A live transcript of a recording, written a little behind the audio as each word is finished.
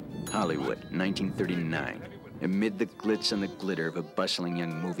Hollywood, 1939. Amid the glitz and the glitter of a bustling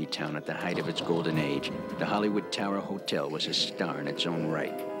young movie town at the height of its golden age, the Hollywood Tower Hotel was a star in its own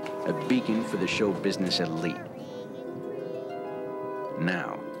right, a beacon for the show business elite.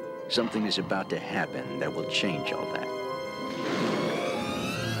 Now, something is about to happen that will change all that.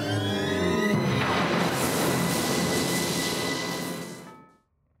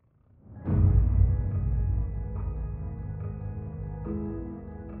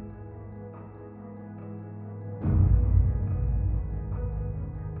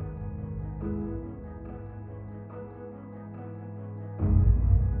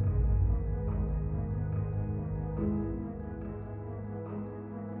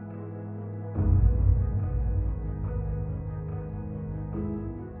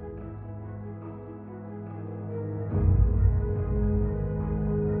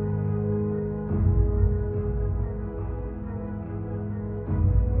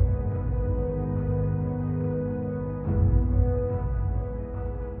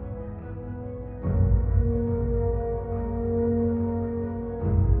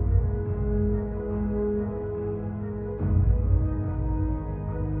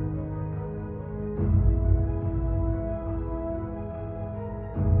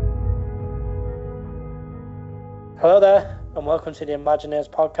 Hello there, and welcome to the Imagineers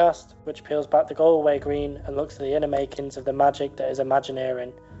podcast, which peels back the go-away green and looks at the inner makings of the magic that is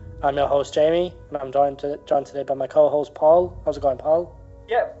Imagineering. I'm your host, Jamie, and I'm joined today by my co-host, Paul. How's it going, Paul?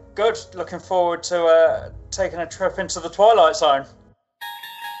 Yeah, good. Looking forward to taking a trip into the Twilight Zone.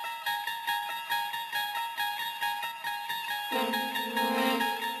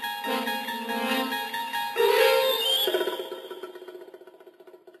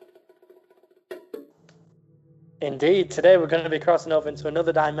 Indeed, today we're going to be crossing over into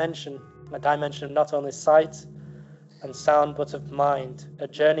another dimension, a dimension of not only sight and sound, but of mind, a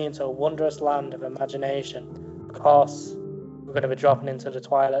journey into a wondrous land of imagination. Of course, we're going to be dropping into the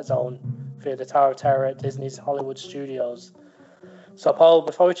Twilight Zone via the Tower of Terror at Disney's Hollywood Studios. So, Paul,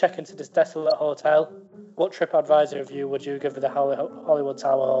 before we check into this desolate hotel, what TripAdvisor review would you give the Hollywood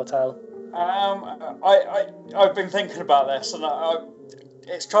Tower Hotel? I've been thinking about this, and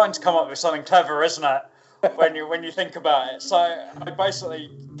it's trying to come up with something clever, isn't it? when you think about it. So I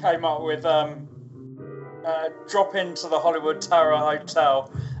basically came up with drop into the Hollywood Tower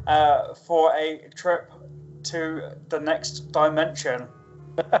Hotel for a trip to the next dimension.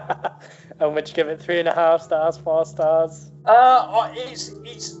 And would you give it 3.5 stars, 4 stars?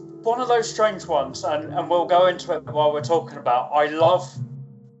 It's one of those strange ones, and we'll go into it while we're talking about. I love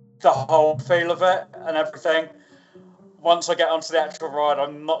the whole feel of it and everything. Once I get onto the actual ride,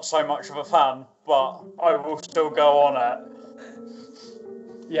 I'm not so much of a fan, but I will still go on it.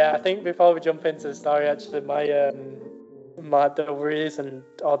 Yeah, I think before we jump into the story, actually, the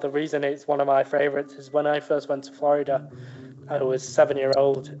reason it's one of my favourites is when I first went to Florida. I was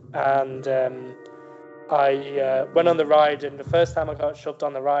 7-year-old, and I went on the ride, and the first time I got shoved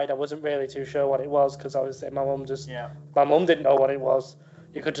on the ride, I wasn't really too sure what it was, because obviously my mum didn't know what it was.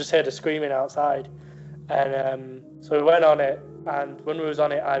 You could just hear the screaming outside. And so we went on it, and when we was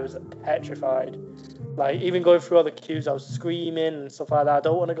on it, I was petrified. Like, even going through all the queues, I was screaming and stuff like that. I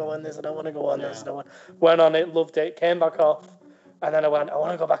don't want to go on this, I don't want to go on this. Went on it, loved it, came back off, and then I went, I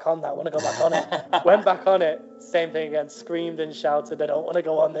want to go back on that, I want to go back on it. Went back on it, same thing again, screamed and shouted, I don't want to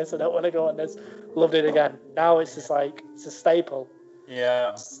go on this, I don't want to go on this. Loved it again. Now it's just like, it's a staple.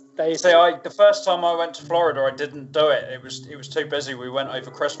 Yeah. Staple. See, the first time I went to Florida, I didn't do it. It was too busy. We went over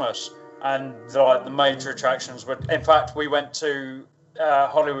Christmas. And the major attractions were, in fact, we went to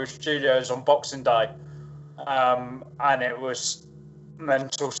Hollywood Studios on Boxing Day, and it was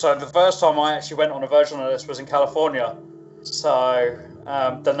mental. So the first time I actually went on a version of this was in California. So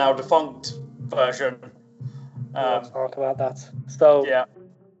the now defunct version. We'll talk about that. So yeah.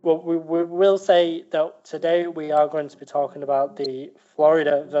 Well, we will say that today we are going to be talking about the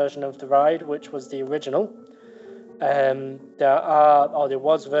Florida version of the ride, which was the original. There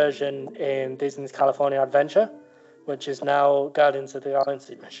was a version in Disney's California Adventure, which is now Guardians of the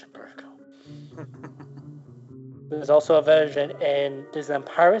Galaxy Mission Impossible. There's also a version in Disneyland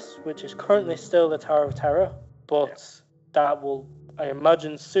Paris, which is currently still the Tower of Terror, but that will, I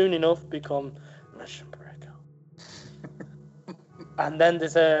imagine, soon enough become Mission Impossible. And then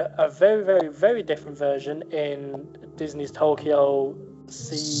there's a very, very, very different version in Disney's Tokyo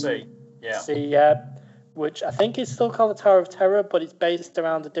Sea, which I think is still called the Tower of Terror, but it's based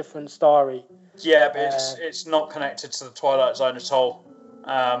around a different story. Yeah, but it's not connected to the Twilight Zone at all.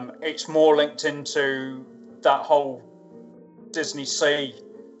 It's more linked into that whole Disney Sea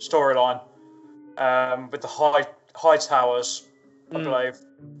storyline with the high towers I believe.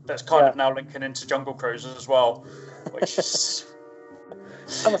 That's kind of now linking into Jungle Cruise as well, which is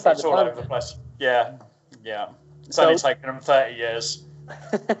it's all over the place. Yeah. It's only taken them 30 years.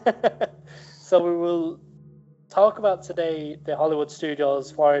 So we will talk about today the Hollywood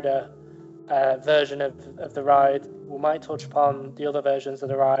Studios Florida version of the ride. We might touch upon the other versions of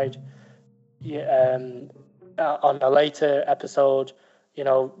the ride on a later episode. You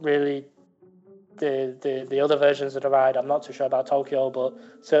know, really the other versions of the ride. I'm not too sure about Tokyo, but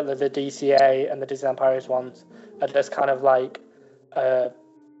certainly the DCA and the Disneyland Paris ones are just kind of like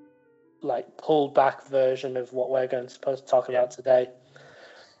pulled back version of what we're supposed to talk about today.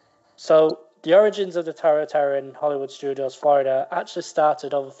 So the origins of the Tower of Terror in Hollywood Studios, Florida, actually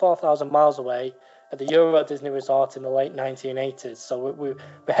started over 4,000 miles away at the Euro Disney Resort in the late 1980s. So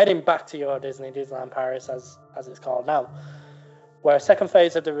we're heading back to Euro Disney, Disneyland Paris, as it's called now, where a second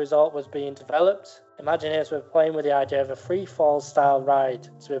phase of the resort was being developed. Imagineers were playing with the idea of a free-fall style ride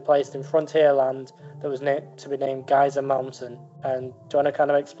to be placed in Frontierland that was to be named Geyser Mountain. And do you want to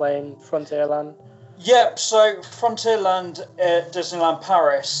kind of explain Frontierland? Yep, so Frontierland at Disneyland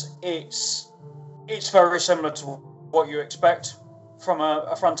Paris, it's very similar to what you expect from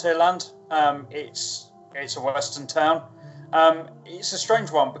a Frontierland. It's a western town. It's a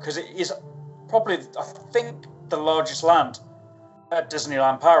strange one because it is probably, I think, the largest land at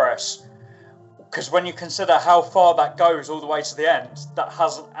Disneyland Paris. Because when you consider how far that goes all the way to the end, that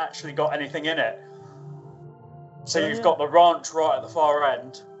hasn't actually got anything in it. So you've got the ranch right at the far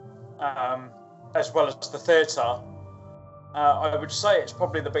end, as well as the theatre. I would say it's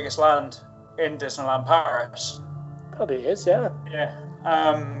probably the biggest land in Disneyland Paris. Probably is, yeah. Yeah.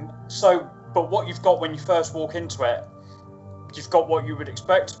 But what you've got when you first walk into it, you've got what you would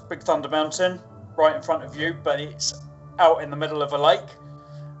expect, Big Thunder Mountain right in front of you, but it's out in the middle of a lake.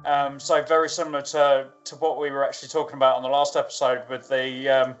 So very similar to what we were actually talking about on the last episode with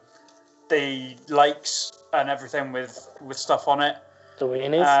the lakes and everything with stuff on it. The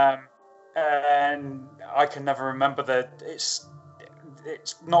weenies. And I can never remember it's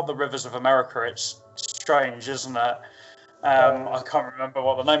not the Rivers of America. It's strange, isn't it? I can't remember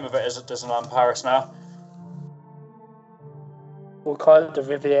what the name of it is at Disneyland Paris now. We'll call it the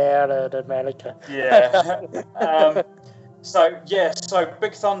Riviera d'America. Yeah. So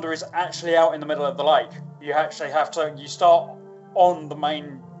Big Thunder is actually out in the middle of the lake. You actually you start on the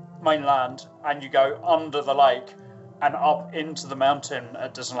mainland and you go under the lake and up into the mountain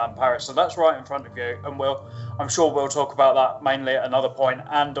at Disneyland Paris. So that's right in front of you, and I'm sure we'll talk about that mainly at another point.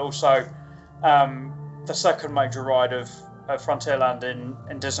 And also the second major ride of Frontierland in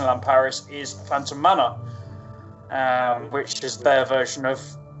Disneyland Paris is Phantom Manor, which is their version of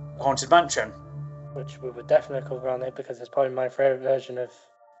Haunted Mansion. Which we would definitely cover on it because it's probably my favourite version of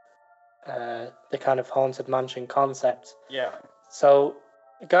the kind of Haunted Mansion concept. Yeah. So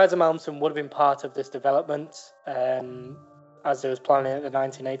Geyser Mountain would have been part of this development as it was planning in the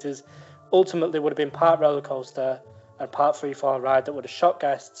 1980s. Ultimately would have been part roller coaster and part free-fall ride that would have shot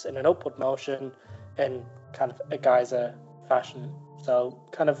guests in an upward motion in kind of a geyser fashion. So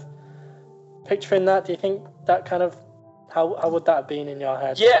kind of picturing that, do you think that kind of, how would that have been in your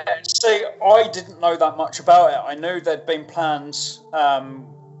head? Yeah, see, I didn't know that much about it. I knew there'd been plans, and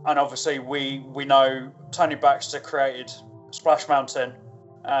obviously we know Tony Baxter created Splash Mountain,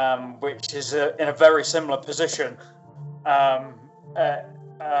 which is in a very similar position in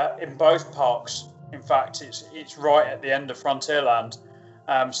both parks. In fact, it's right at the end of Frontierland.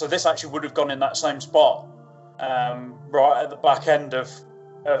 So this actually would have gone in that same spot, right at the back end of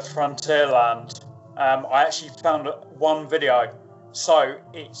Frontierland. I actually found one video, so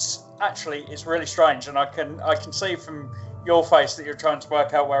it's really strange, and I can see from your face that you're trying to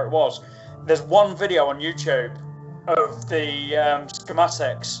work out where it was. There's one video on YouTube of the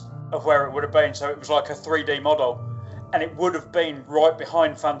schematics of where it would have been, so it was like a 3D model, and it would have been right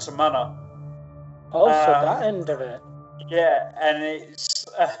behind Phantom Manor. Oh, so that end of it. Yeah, and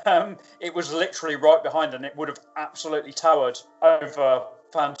it was literally right behind, and it would have absolutely towered over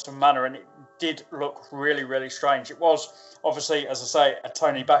Phantom Manor, and it did look really, really strange. It was obviously, as I say, a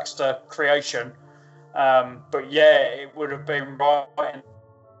Tony Baxter creation, but yeah, it would have been right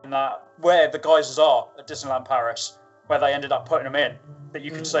in that where the geysers are at Disneyland Paris, where they ended up putting them in, that you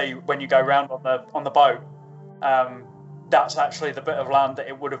can see when you go round on the boat. That's actually the bit of land that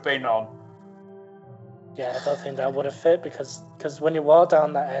it would have been on. Yeah, I don't think that would have fit because when you walk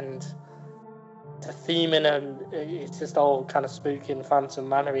down that end, the theming and it's just all kind of spooky and Phantom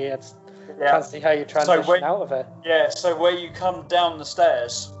Manor-y. I can't see how you transition out of it. Yeah, so where you come down the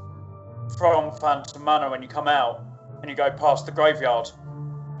stairs from Phantom Manor, when you come out and you go past the graveyard,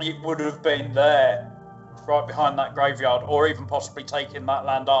 it would have been there right behind that graveyard, or even possibly taking that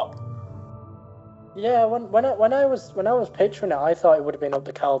land up. Yeah, when I was picturing it, I thought it would have been up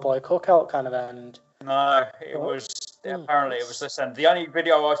the Cowboy Cookout kind of end. No, it was apparently it was this end. The only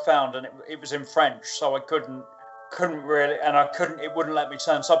video I found, and it was in French, so I couldn't really, and it wouldn't let me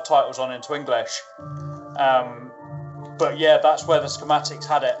turn subtitles on into English. But yeah, that's where the schematics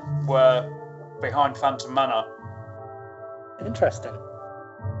had it, were behind Phantom Manor. Interesting.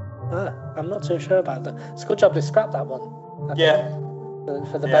 I'm not too sure about that. It's a good job they scrapped that one.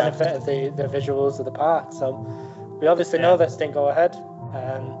 For the benefit of the visuals of the park. So we obviously know this didn't go ahead.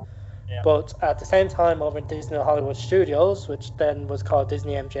 But at the same time, over in Disney Hollywood Studios, which then was called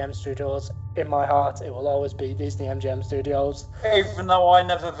Disney MGM Studios, in my heart, it will always be Disney MGM Studios. Even though I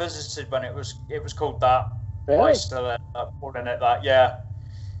never visited when it was called that. Really? I still ended up calling it that, yeah.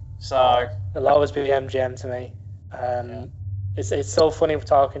 So it'll always be the MGM to me. It's so funny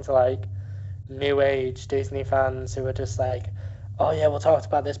talking to like new age Disney fans who are just like, oh yeah, we'll talk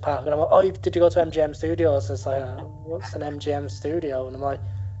about this park, and I'm like, oh, did you go to MGM Studios? It's like, what's an MGM studio? And I'm like,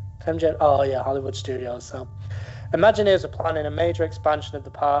 MGM, oh yeah, Hollywood Studios. So Imagineers are planning a major expansion of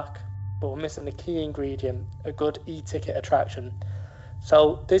the park, but we're missing the key ingredient, a good e-ticket attraction.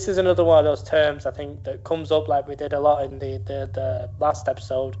 So this is another one of those terms I think that comes up like we did a lot in the last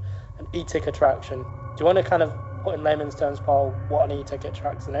episode, an e-ticket attraction. Do you want to kind of put in layman's terms, Paul, what an e-ticket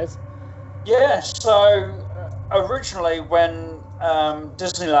attraction is? Yeah, so originally when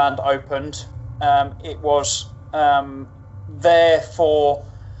Disneyland opened, it was there for,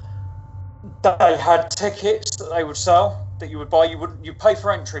 they had tickets that they would sell that you would buy. You pay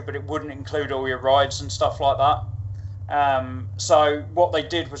for entry, but it wouldn't include all your rides and stuff like that. So what they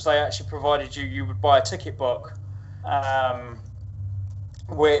did was they actually provided you would buy a ticket book,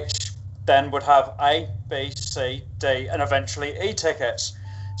 which then would have A, B, C, D, and eventually E tickets.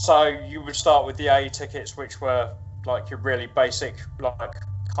 So you would start with the A tickets, which were like your really basic, like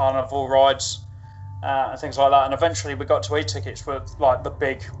carnival rides and things like that. And eventually we got to E tickets with like the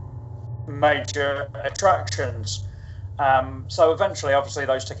big major attractions. So eventually, obviously,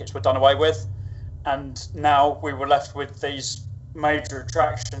 those tickets were done away with. And now we were left with these major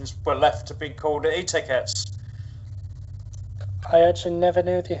attractions were left to be called E-tickets. I actually never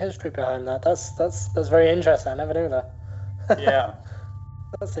knew the history behind that. That's very interesting. I never knew that. Yeah.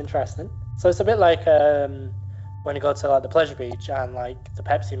 That's interesting. So it's a bit like when you go to like the Pleasure Beach and like the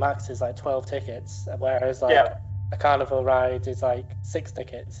Pepsi Max is like 12 tickets, whereas like a carnival ride is like 6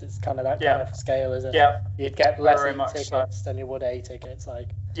 tickets. It's kind of that kind of scale, is it? Yeah. You'd get less tickets than you would A tickets. Like.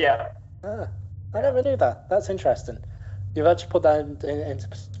 Yeah. I never knew that. That's interesting. You've actually put that into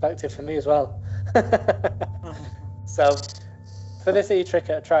perspective for me as well. So, for this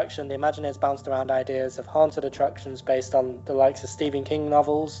e-ticket attraction, the Imagineers bounced around ideas of haunted attractions based on the likes of Stephen King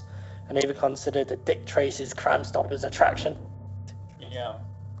novels, and even considered the Dick Tracy's Crime Stoppers attraction. Yeah.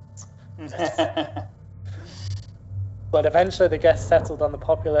 But eventually the guests settled on the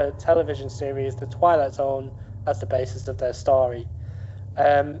popular television series The Twilight Zone as the basis of their story.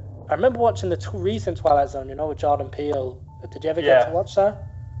 I remember watching the recent Twilight Zone, with Jordan Peele. Did you ever get to watch that?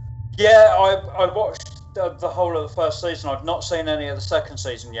 Yeah, I watched the whole of the first season. I've not seen any of the second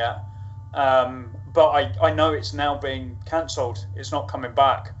season yet. But I know it's now being cancelled. It's not coming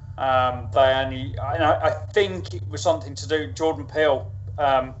back. I think it was something to do, Jordan Peele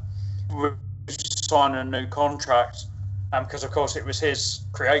was signing a new contract, because of course it was his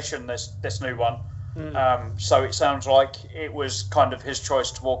creation, this new one. So it sounds like it was kind of his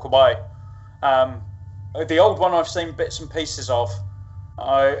choice to walk away. The old one I've seen bits and pieces of.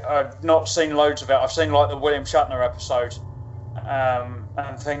 I've not seen loads of it. I've seen like the William Shatner episode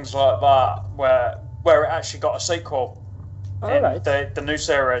and things like that, where it actually got a sequel. Right. The new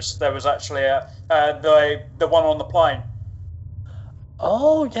series, there was actually the one on the plane.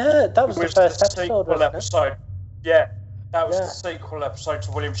 Oh yeah, that was the first episode. Episode. Yeah, that was the sequel episode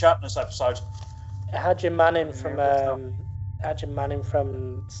to William Shatner's episode. It had Jim Manning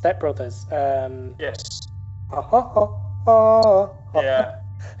from Step Brothers. Yes. Yeah.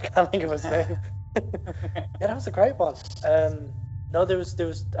 I can't think of his name. Yeah, that was a great one. No, there was.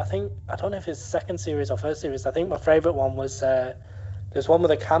 I think, I don't know if it's second series or first series. I think my favourite one was there's one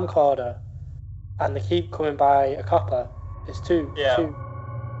with a camcorder, and they keep coming by a copper. It's two.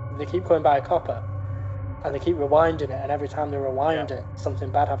 They keep coming by a copper, and they keep rewinding it. And every time they rewind it,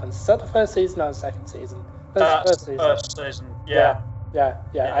 something bad happens. Is that the first season or the second season? First season. Yeah.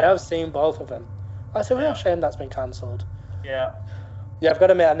 I have seen both of them. It's a real shame that's been cancelled. Yeah. Yeah, I've got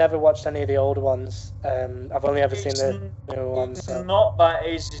to admit, I never watched any of the older ones. I've only ever seen the newer ones. It's not that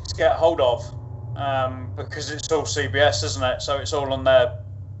easy to get hold of, because it's all CBS, isn't it? So it's all on their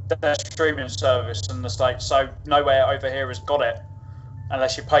their streaming service in the States, so nowhere over here has got it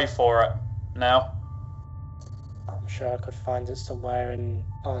unless you pay for it now. I'm sure I could find it somewhere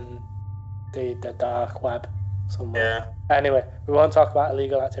on the dark web somewhere. Yeah. Anyway, we won't talk about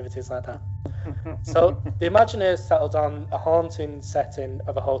illegal activities like that. So the Imagineers settled on a haunting setting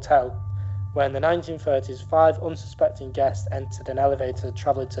of a hotel where in the 1930s 5 unsuspecting guests entered an elevator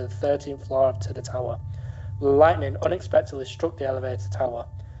travelling to the 13th floor to the tower. Lightning unexpectedly struck the elevator tower,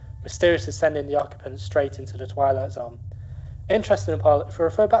 mysteriously sending the occupants straight into the Twilight Zone. Interesting, Paul, if we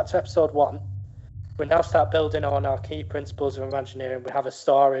refer back to episode 1, we now start building on our key principles of Imagineering. We have a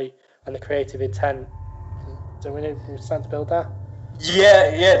story and the creative intent. Do we need to build that?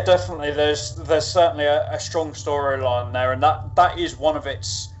 Yeah, definitely. There's certainly a strong storyline there, and that is one of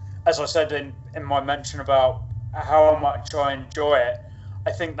its, as I said in my mention about how much I enjoy it.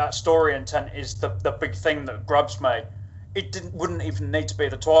 I think that story intent is the big thing that grabs me. It wouldn't even need to be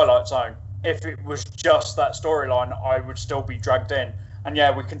the Twilight Zone. If it was just that storyline, I would still be dragged in. And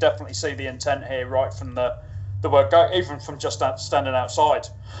yeah, we can definitely see the intent here right from the word go, even from just standing outside.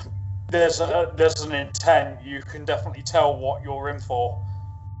 There's an intent. You can definitely tell what you're in for.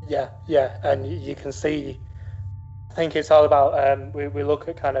 Yeah, and you can see. I think it's all about. We look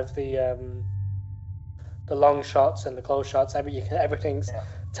at kind of the long shots and the close shots. Everything's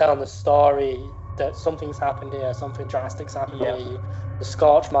telling the story that something's happened here, something drastic's happened here. The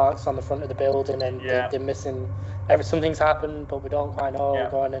scorch marks on the front of the building, and they're missing. Something's happened, but we don't quite know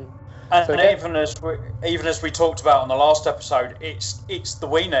what's going on. And so even as we talked about on the last episode, it's the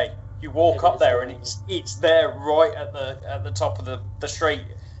weenie. You walk up there and it's there right at the top of the street,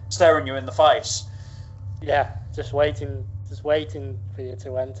 staring you in the face. Yeah, just waiting for you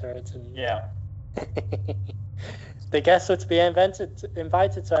to enter it. And yeah. The guests were to be invited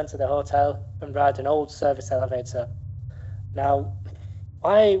to enter the hotel and ride an old service elevator. Now,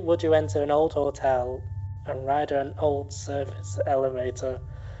 why would you enter an old hotel and ride an old service elevator?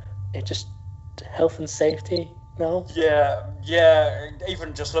 It just health and safety. No? Yeah.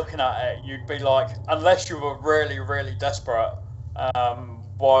 Even just looking at it, you'd be like, unless you were really, really desperate,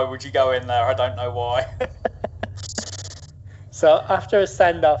 why would you go in there? I don't know why. So after a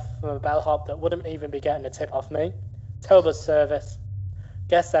send-off from a bellhop that wouldn't even be getting a tip off me, terrible service,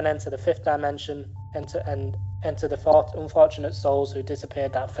 guests then enter the 5th dimension, enter the unfortunate souls who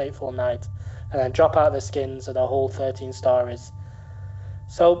disappeared that fateful night, and then drop out the skins of the whole 13 stories.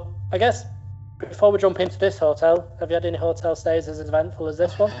 So I guess before we jump into this hotel, have you had any hotel stays as eventful as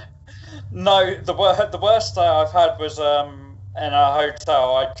this one? No, the worst stay I've had was in a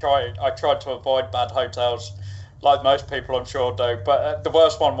hotel. I tried to avoid bad hotels, like most people I'm sure do. But the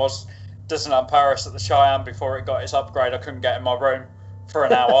worst one was Disneyland Paris at the Cheyenne before it got its upgrade. I couldn't get in my room for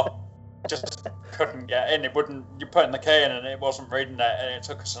an hour. Just couldn't get in. It wouldn't. You put in the key in and it wasn't reading it, and it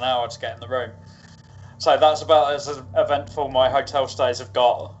took us an hour to get in the room. So that's about as eventful my hotel stays have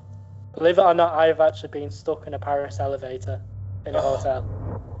got. Believe it or not, I've actually been stuck in a Paris elevator in a hotel.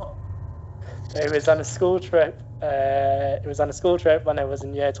 It was on a school trip. When I was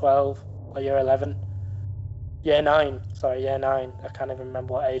in year 12 or year 11. Year 9. I can't even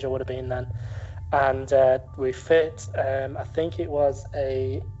remember what age I would have been then. And we fit, I think it was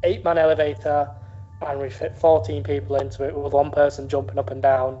a 8-man elevator, and we fit 14 people into it with one person jumping up and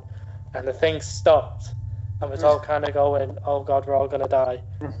down, and the thing stopped. And was all kind of going, oh God, we're all going to die.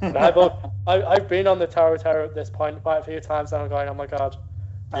 And I've been on the Tower of Terror at this point quite a few times, and I'm going, oh my God,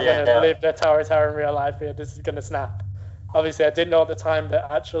 I'm going to live the Tower of Terror in real life here. This is going to snap. Obviously, I didn't know at the time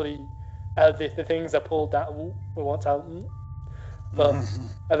that actually the things are pulled that we won't tell. But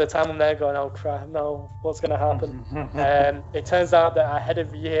at the time I'm there going, oh crap, no, what's going to happen? It turns out that ahead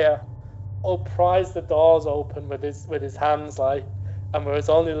of year, prized the doors open with his hands, like, and we was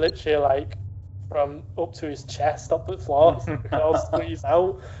only literally like from up to his chest, up the floor, so we could all squeeze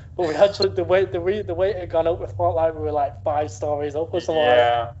out. But we actually, the weight had gone up, we thought like we were like 5 stories up or something.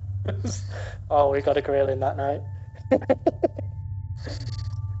 Yeah. Oh, we got a grill in that night.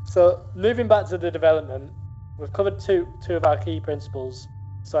 So moving back to the development, we've covered two of our key principles.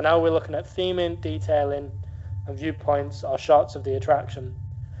 So now we're looking at theming, detailing, and viewpoints or shots of the attraction.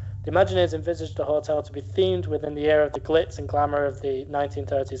 The Imagineers envisaged the hotel to be themed within the era of the glitz and glamour of the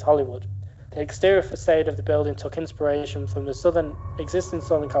 1930s Hollywood. The exterior facade of the building took inspiration from the existing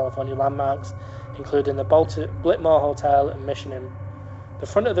Southern California landmarks, including the Blitmore Hotel and Mission Inn. The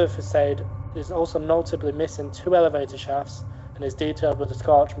front of the facade is also notably missing 2 elevator shafts and is detailed with the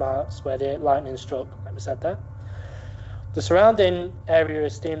scorch marks where the lightning struck, like we said there. The surrounding area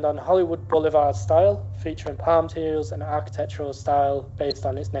is themed on Hollywood Boulevard style, featuring palm trees and architectural style based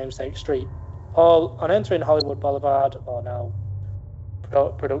on its namesake street. On entering Hollywood Boulevard, or now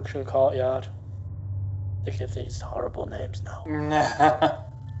production courtyard. They give these horrible names now.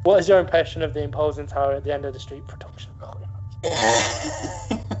 What is your impression of the imposing tower at the end of the street production courtyard?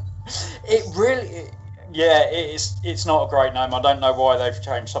 It really, it's not a great name. I don't know why they've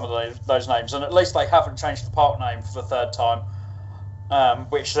changed some of those names, and at least they haven't changed the park name for the third time,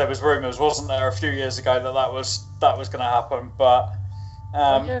 which there was rumours, wasn't there, a few years ago that was going to happen. But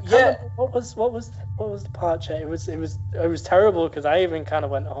what was the park change? It was terrible because I even kind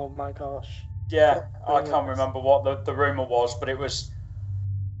of went, oh my gosh. Yeah, I can't remember what the rumour was, but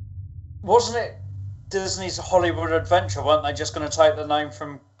wasn't it Disney's Hollywood Adventure? Weren't they just going to take the name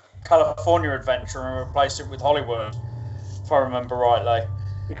from California Adventure and replace it with Hollywood, if I remember rightly?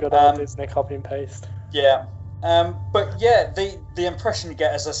 You got all Disney copy and paste. Yeah, but yeah, the impression you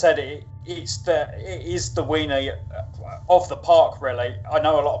get, as I said, it is the weenie of the park. Really, I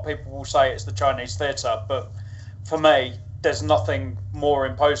know a lot of people will say it's the Chinese theatre, but for me, there's nothing more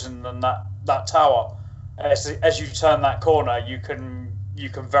imposing than that tower. As you turn that corner, you can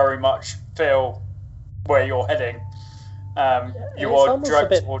very much feel where you're heading. You are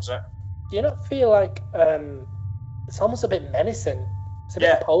dragged towards it. Do you not feel like it's almost a bit menacing? It's a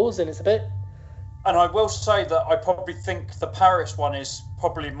bit imposing. It's a bit. And I will say that I probably think the Paris one is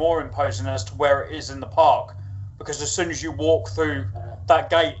probably more imposing as to where it is in the park, because as soon as you walk through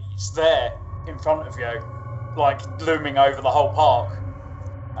that gate, it's there in front of you, like looming over the whole park.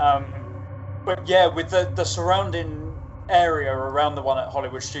 But yeah, with the surrounding area around the one at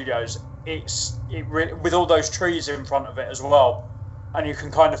Hollywood Studios, it really, with all those trees in front of it as well, and you can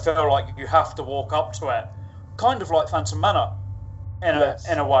kind of feel like you have to walk up to it, kind of like Phantom Manor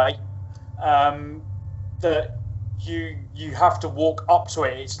in a way, that you have to walk up to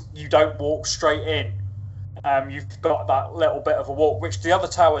it. You don't walk straight in. You've got that little bit of a walk, which the other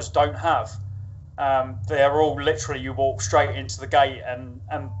towers don't have. They're all literally, you walk straight into the gate and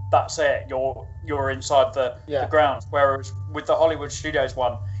that's it. You're inside the grounds. Whereas with the Hollywood Studios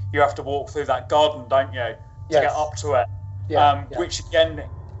one, you have to walk through that garden, don't you, to get up to it? Which again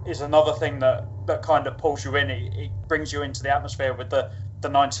is another thing that kind of pulls you in. It brings you into the atmosphere with the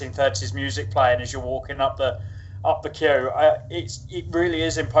 1930s music playing as you're walking up the queue. It really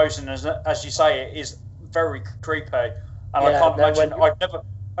is imposing, as you say. It is very creepy, and I can't imagine.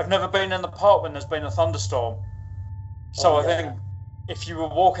 I've never been in the park when there's been a thunderstorm. So I think if you were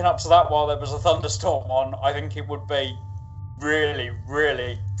walking up to that while there was a thunderstorm on, I think it would be really,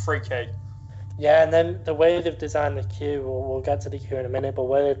 really freaky. Yeah, and then the way they've designed the queue, we'll get to the queue in a minute, but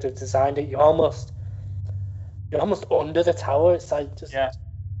where they've designed it, you're almost under the tower. It's like just,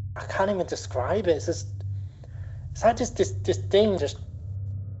 I can't even describe it. It's like this thing just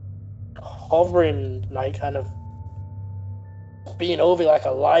hovering, like kind of being over like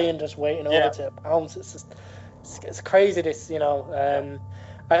a lion, just waiting over to pounce. It's crazy. This, I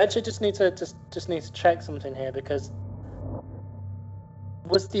actually just need to check something here, because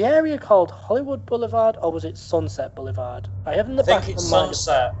was the area called Hollywood Boulevard or was it Sunset Boulevard? I have in the back of my mind.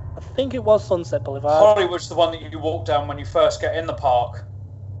 Sunset. I think it was Sunset Boulevard. Hollywood's the one that you walk down when you first get in the park.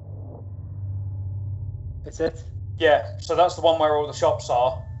 Is it? Yeah, so that's the one where all the shops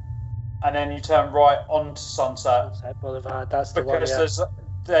are, and then you turn right onto Sunset. Sunset Boulevard, that's the one. Because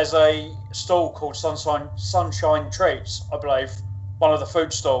there's a stall called Sunshine Treats, I believe, one of the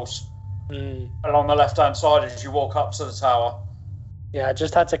food stalls, along the left-hand side as you walk up to the tower. Yeah, I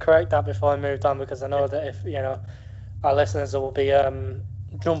just had to correct that before I moved on, because I know that if our listeners will be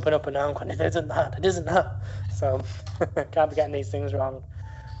jumping up and down going, it isn't that. So can't be getting these things wrong.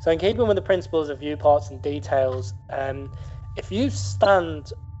 So in keeping with the principles of viewports and details, if you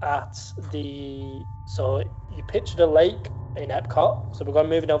stand at so you picture the lake in Epcot, so we're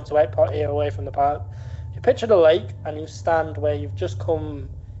moving over to Epcot here away from the park. You picture the lake and you stand where you've just come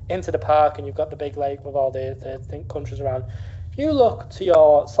into the park and you've got the big lake with all the countries around. If you look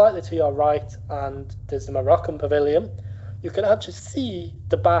slightly to your right, and there's the Moroccan Pavilion, you can actually see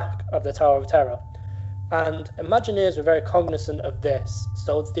the back of the Tower of Terror. And Imagineers were very cognizant of this.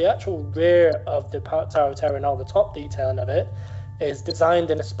 So it's the actual rear of the Tower of Terror, and all the top detailing of it is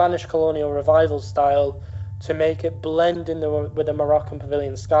designed in a Spanish colonial revival style to make it blend in with the Moroccan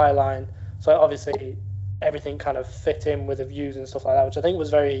Pavilion skyline. So obviously everything kind of fit in with the views and stuff like that, which I think was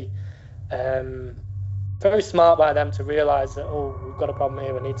very very smart by them to realise that, we've got a problem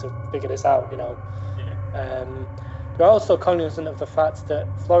here, we need to figure this out, They're also cognizant of the fact that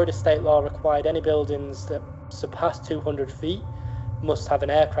Florida state law required any buildings that surpass 200 feet must have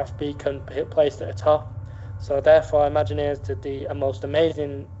an aircraft beacon placed at the top. So therefore, Imagineers did the most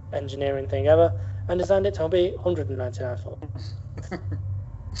amazing engineering thing ever and designed it to be 199 foot.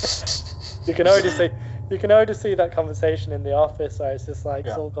 You can already see You can already see that conversation in the office where it's just like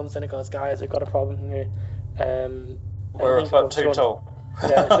someone comes in and goes, "Guys, we've got a problem here. We're a foot too tall."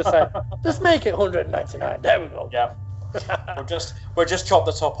 Yeah, it's just like, just make it 199. There we go. Yeah. we'll just chop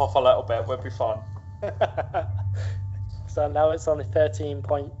the top off a little bit. We'll be fine. So now it's only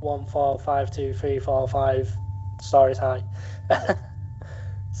 13.1452345 stories high.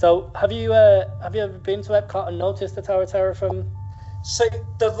 So have you ever been to Epcot and noticed the Tower of Terror from? See,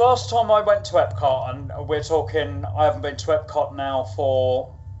 the last time I went to Epcot, and we're talking, I haven't been to Epcot now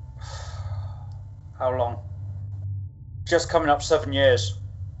for how long? Just coming up 7 years.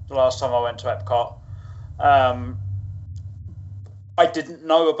 The last time I went to Epcot. I didn't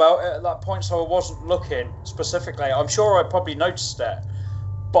know about it at that point, so I wasn't looking specifically. I'm sure I probably noticed it,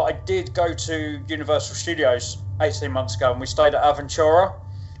 but I did go to Universal Studios 18 months ago, and we stayed at Aventura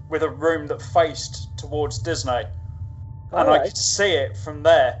with a room that faced towards Disney, and I could see it from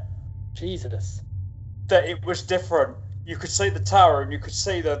there. Jesus. That it was different. You could see the tower, and you could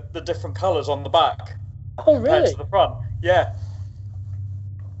see the different colours on the back. Oh, really? Compared to the front, yeah.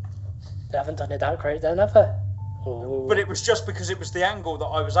 They haven't done it that great then, have they? Ooh. But it was just because it was the angle that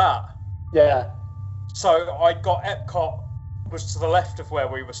I was at. Yeah. So I got Epcot was to the left of where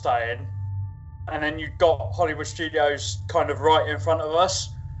we were staying, and then you got Hollywood Studios kind of right in front of us.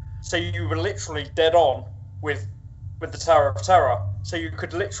 So you were literally dead on with the Tower of Terror. So you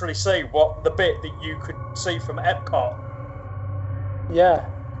could literally see what the bit that you could see from Epcot. Yeah.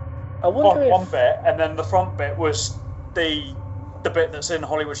 I wonder one bit, and then the front bit was the bit that's in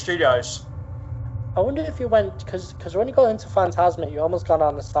Hollywood Studios. I wonder if you went, because when you go into Phantasmic, you almost gone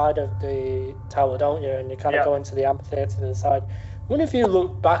on the side of the tower, don't you? And you kind of go into the amphitheatre to the side. I wonder if you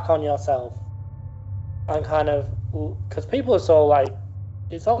look back on yourself and kind of, because people are so like,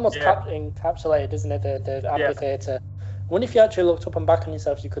 it's almost encapsulated, isn't it? The amphitheatre. I wonder if you actually looked up and back on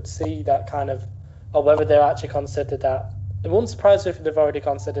yourself, you could see that kind of, or whether they actually considered that. It wouldn't surprise me if they've already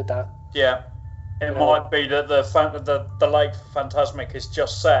considered that. Yeah, it might be that the lake for Phantasmic is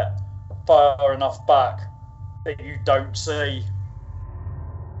just set far enough back that you don't see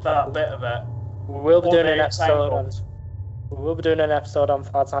that bit of it. We'll be doing an episode on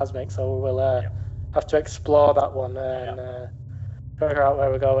Phantasmic, so we'll have to explore that one and figure out where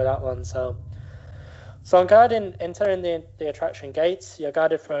we go with that one. So on entering the attraction gates, you're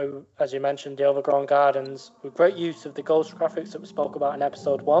guided through, as you mentioned, the overgrown gardens with great use of the ghost graphics that we spoke about in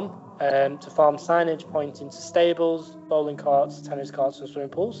episode 1 to form signage pointing to stables, bowling courts, tennis courts and swimming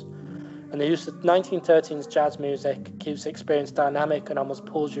pools. And the use of 1913's jazz music keeps the experience dynamic and almost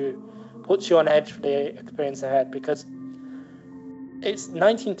puts you on edge for the experience ahead, because it's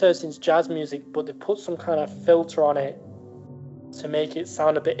 1913's jazz music, but they put some kind of filter on it to make it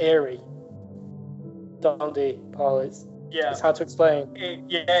sound a bit eerie. Don't they, Paul? It's hard to explain. It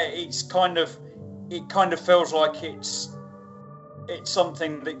kind of feels like it's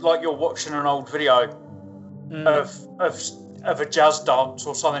something that, like you're watching an old video of a jazz dance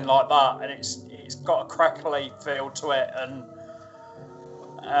or something like that, and it's got a crackly feel to it, and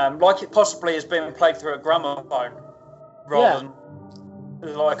like it possibly is being played through a gramophone rather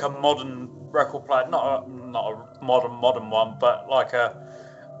than like a modern record player, not a modern one, but like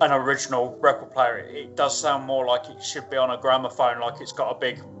an original record player. It does sound more like it should be on a gramophone, like it's got a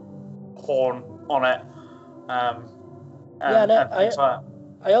big horn on it.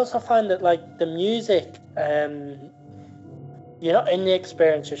 I also find that like the music, you're not in the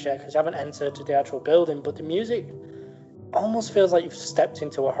experience just yet because you haven't entered the actual building, but the music almost feels like you've stepped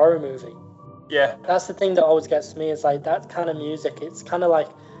into a horror movie. Yeah. That's the thing that always gets me, is like that kind of music. It's kind of like,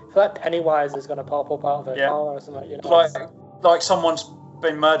 I feel like Pennywise is going to pop up out of a corner or something. You know, like someone's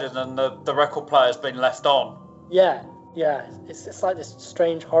been murdered and the record player's been left on. Yeah. It's like this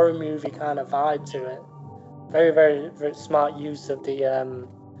strange horror movie kind of vibe to it. Very, very, very smart use of the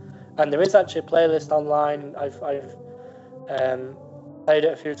and there is actually a playlist online. I've played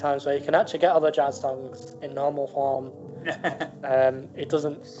it a few times where you can actually get other jazz songs in normal form. It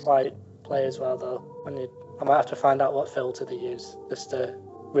doesn't quite play as well though. I might have to find out what filter they use just to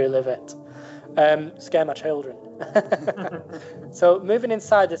relive it. Scare my children. So moving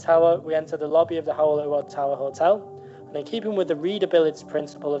inside the tower, we enter the lobby of the Hollywood Tower Hotel. And in keeping with the readability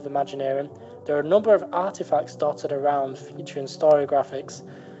principle of Imagineering, there are a number of artifacts dotted around featuring story graphics.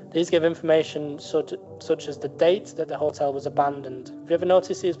 These give information such as the date that the hotel was abandoned. Have you ever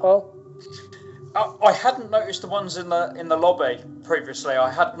noticed these, Paul? I hadn't noticed the ones in the lobby previously.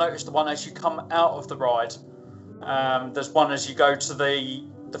 I had noticed the one as you come out of the ride. There's one as you go to the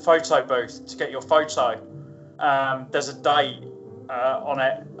photo booth to get your photo. There's a date on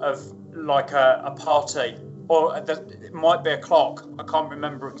it of like a party, or it might be a clock. I can't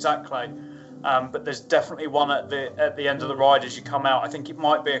remember exactly. But there's definitely one at the end of the ride as you come out. I think it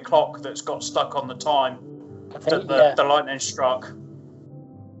might be a clock that's got stuck on the time that the lightning struck.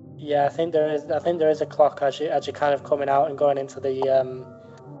 Yeah, I think there is a clock as you're kind of coming out and going into the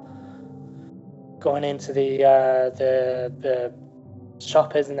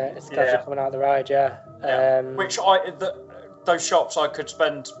shop, isn't it? It's as you're coming out of the ride, Which those shops I could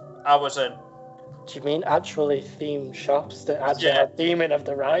spend hours in. Do you mean actually themed shops that actually have theming of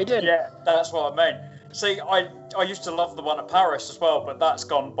the ride in? Yeah, that's what I mean. See, I used to love the one at Paris as well, but that's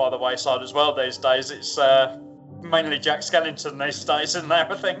gone by the wayside as well these days. It's mainly Jack Skellington these days in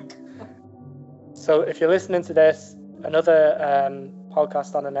there, I think. So if you're listening to this, another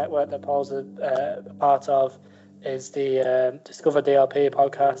podcast on the network that Paul's a part of is the Discover DLP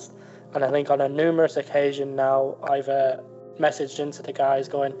podcast. And I think on a numerous occasion now, I've messaged into the guys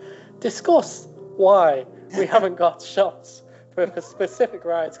going, discuss why we haven't got shots for specific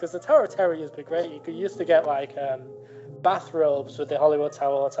rides, because the Tower of Terror used to be great. You used to get like bathrobes with the Hollywood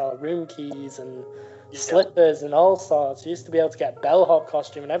Tower Hotel room keys and slippers and all sorts. You used to be able to get bellhop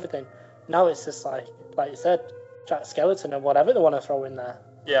costume and everything. Now it's just like you said, Jack Skellington and whatever they want to throw in there.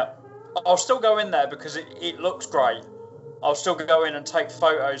 Yeah, I'll still go in there because it looks great. I'll still go in and take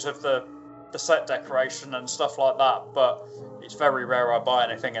photos of the set decoration and stuff like that, but it's very rare I buy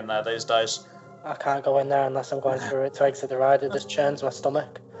anything in there these days. I can't go in there unless I'm going through it to exit the ride. It just churns my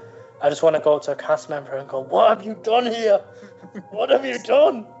stomach. I just want to go to a cast member and go, what have you done here? What have you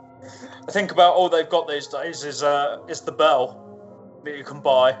done? I think about all they've got these days is the bell that you can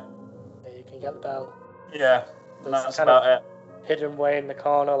buy. Yeah, you can get the bell. Yeah, and that's about it. Hidden way in the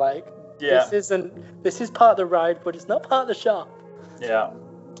corner, like, this is part of the ride, but it's not part of the shop. Yeah.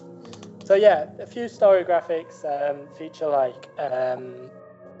 So yeah, a few story graphics feature like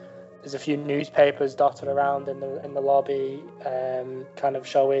there's a few newspapers dotted around in the lobby, kind of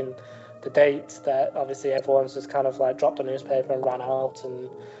showing the dates that obviously everyone's just kind of like dropped a newspaper and ran out, and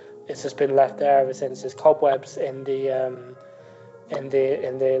it's just been left there ever since. There's cobwebs in the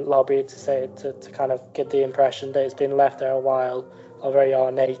lobby to kind of give the impression that it's been left there a while, or very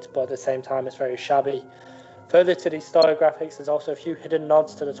ornate, but at the same time it's very shabby. Further to these story graphics, there's also a few hidden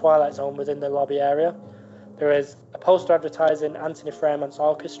nods to the Twilight Zone within the lobby area. There is a poster advertising Anthony Fremont's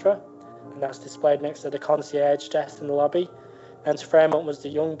orchestra, and that's displayed next to the concierge desk in the lobby. Anthony Fremont was the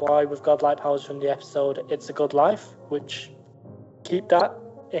young boy with godlike powers from the episode It's a Good Life, which, keep that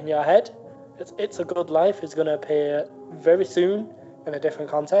in your head. It's a Good Life is going to appear very soon in a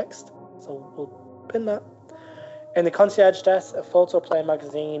different context, so we'll pin that. In the concierge desk, a Photoplay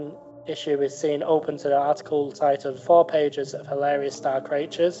magazine issue is seen open to the article titled 4 pages of hilarious star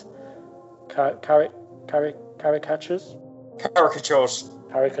creatures. Caricatures?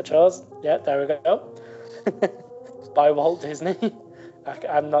 Caricatures, yeah, there we go. By Walt Disney.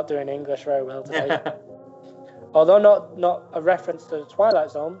 I'm not doing English very well today. Although not a reference to the Twilight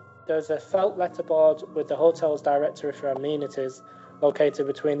Zone, there's a felt letterboard with the hotel's directory for amenities located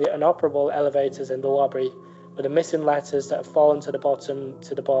between the inoperable elevators in the lobby, with the missing letters that have fallen to the bottom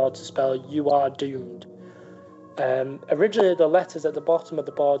to the board to spell "You are doomed." Originally, the letters at the bottom of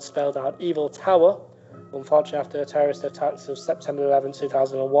the board spelled out "Evil Tower." Unfortunately, after the terrorist attacks of September 11,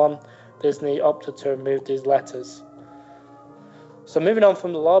 2001, Disney opted to remove these letters. So moving on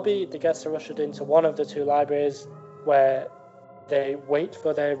from the lobby, the guests are ushered into one of the 2 libraries where they wait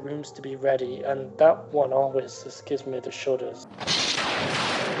for their rooms to be ready, and that one always just gives me the shudders.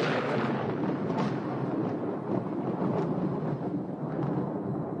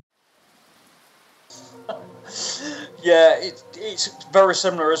 Yeah, it's very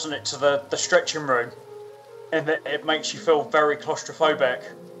similar, isn't it, to the stretching room, in that it makes you feel very claustrophobic.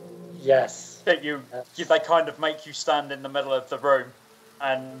 Yes. That they kind of make you stand in the middle of the room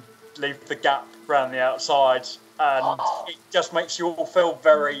and leave the gap around the outside, and it just makes you all feel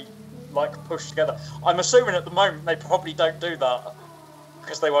very like pushed together. I'm assuming at the moment they probably don't do that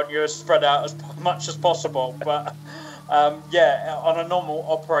because they want you to spread out as much as possible. But yeah, on a normal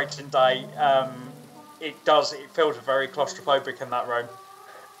operating day, it feels very claustrophobic in that room.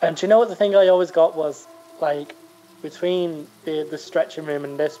 And do you know what the thing I always got was, like, between the stretching room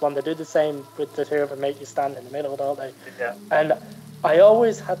and this one, they do the same with the 2 of them, make you stand in the middle, don't they? Yeah. And I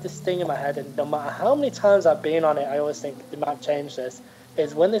always had this thing in my head, and no matter how many times I've been on it, I always think they might have changed this,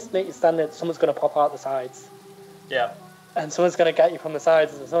 is when this make you stand in, someone's going to pop out the sides. Yeah. And someone's going to get you from the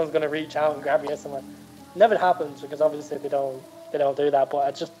sides, and someone's going to reach out and grab you somewhere. Never happens, because obviously they don't do that, but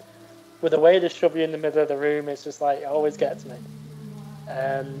I just, with the way they shove you in the middle of the room, it's just like, it always gets me.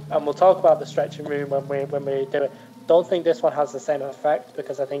 And we'll talk about the stretching room when we do it. Don't think this one has the same effect,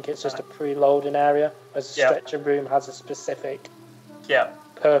 because I think it's just a preloading area, whereas the stretching room has a specific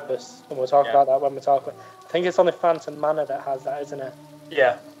purpose, and we'll talk about that when we talk. I think it's only Phantom Manor that has that, isn't it?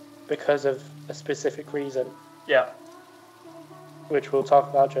 Yeah. Because of a specific reason. Yeah. Which we'll talk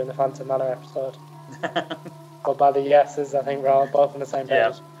about during the Phantom Manor episode. But by the yeses, I think we're all both on the same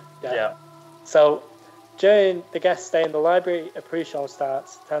page. Yeah. So, during the guest stay in the library, a pre-show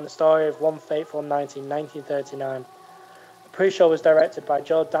starts, telling the story of one fateful night in 1939. The pre-show was directed by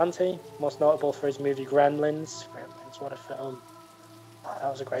Joe Dante, most notable for his movie Gremlins. Gremlins, what a film. Oh, that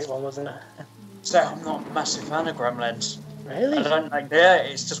was a great one, wasn't it? So I'm not a massive fan of Gremlins. Really? I don't like. Yeah,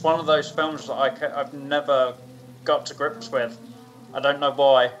 it's just one of those films that I've never got to grips with. I don't know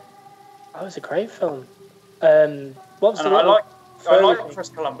why. That was a great film. I like Chris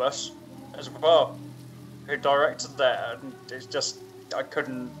Columbus as well, who directed that, and it's just I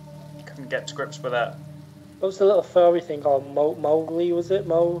couldn't get to grips with that. What was the little furry thing called? Mowgli, was it?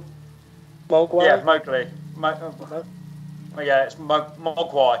 Mogwai? Yeah, Mowgli. Yeah, it's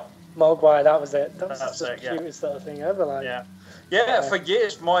Mogwai. Mogwai, that was it. That was just the cutest little thing ever. Like. Yeah. For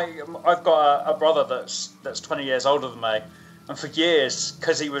years, I've got a brother that's 20 years older than me, and for years,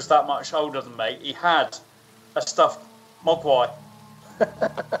 because he was that much older than me, he had a stuffed Mogwai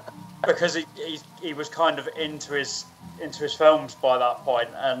because he was kind of into his films by that point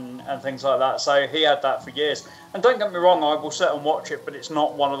and things like that. So he had that for years. And don't get me wrong, I will sit and watch it, but it's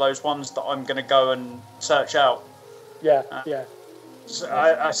not one of those ones that I'm going to go and search out. Yeah. So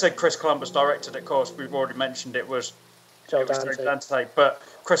I said Chris Columbus directed it. Of course, we've already mentioned it was Joe Dante, but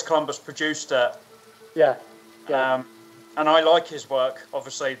Chris Columbus produced it. Yeah. And I like his work.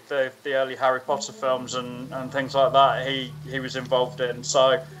 Obviously, the early Harry Potter films and things like that he was involved in.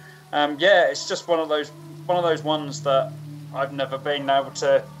 So, it's just one of those ones that I've never been able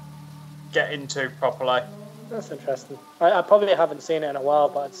to get into properly. That's interesting. I probably haven't seen it in a while,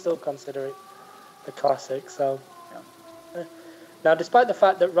 but I'd still consider it a classic. So, Now, despite the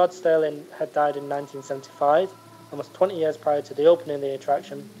fact that Rod Serling had died in 1975, almost 20 years prior to the opening of the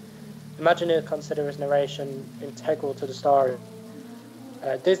attraction, Imagineers consider his narration integral to the story.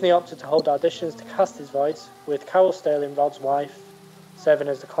 Disney opted to hold auditions to cast his voice, with Carol Sterling, Rod's wife, serving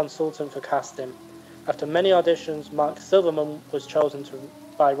as the consultant for casting. After many auditions, Mark Silverman was chosen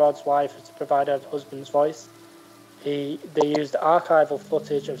by Rod's wife to provide her husband's voice. They used archival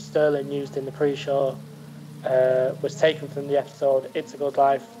footage of Sterling used in the pre-show, was taken from the episode It's a Good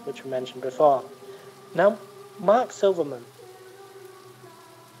Life, which we mentioned before. Now, Mark Silverman,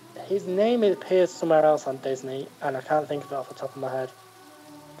 his name appears somewhere else on Disney, and I can't think of it off the top of my head.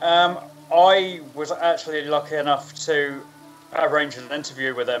 I was actually lucky enough to arrange an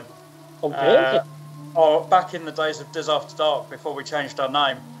interview with him. Oh, really? Back in the days of Diz After Dark, before we changed our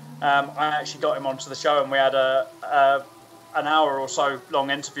name, I actually got him onto the show, and we had an hour or so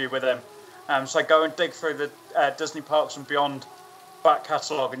long interview with him. So go and dig through the Disney Parks and Beyond back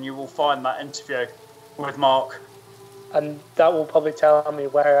catalogue, and you will find that interview with Mark. And that will probably tell me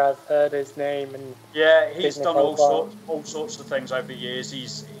where I've heard his name. And he's Disney done profile. all sorts of things over the years.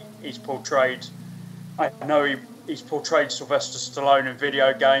 He's portrayed. I know he's portrayed Sylvester Stallone in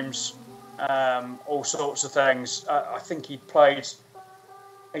video games. All sorts of things. I think he'd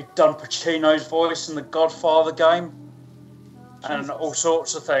done Pacino's voice in the Godfather game. And all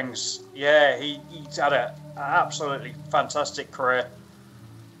sorts of things. Yeah, he's had an absolutely fantastic career.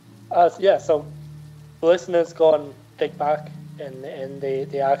 So listeners, go and dig back in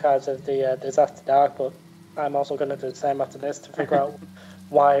the archives of the Diz After Dark, but I'm also going to do the same after this to figure out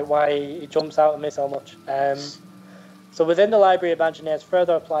why he jumps out at me so much. So within the library, Imagineers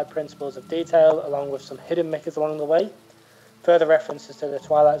further applied principles of detail along with some hidden Mickey's along the way. Further references to the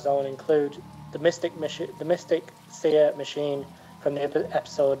Twilight Zone include the Mystic Seer machine from the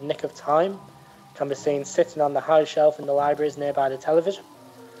episode Nick of Time can be seen sitting on the high shelf in the libraries nearby the television.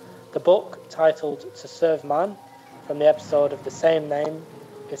 The book, titled To Serve Man, from the episode of the same name,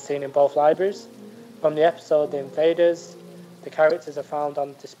 is seen in both libraries. From the episode The Invaders, the characters are found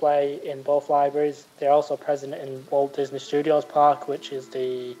on display in both libraries. They're also present in Walt Disney Studios Park, which is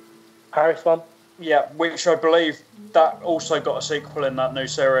the Paris one. Yeah, which I believe that also got a sequel in that new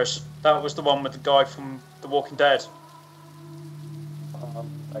series. That was the one with the guy from The Walking Dead.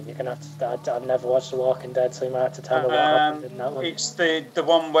 You're gonna have to start. I've never watched The Walking Dead, so you might have to tell me what happened in that one. It's the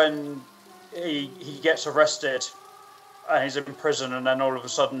one when he gets arrested and he's in prison, and then all of a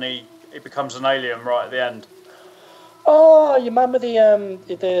sudden he becomes an alien right at the end. Oh, you remember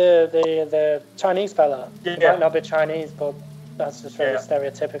the Chinese fella? Yeah. He might not be Chinese, but that's just very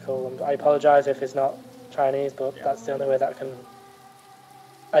stereotypical. And I apologise if it's not Chinese, but that's the only way that I can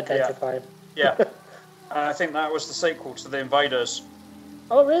identify him. Yeah. And I think that was the sequel to The Invaders.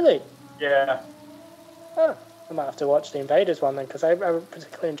 Oh, really? Yeah. Oh, might have to watch the Invaders one then, because I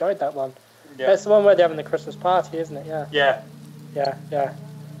particularly enjoyed that one. Yeah. It's the one where they're having the Christmas party, isn't it? Yeah. Yeah.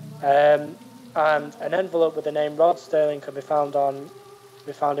 And an envelope with the name Rod Sterling can be found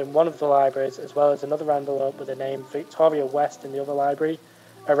in one of the libraries, as well as another envelope with the name Victoria West in the other library,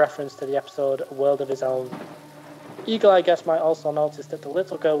 a reference to the episode A World of His Own. Eagle-Eye Guest might also notice that the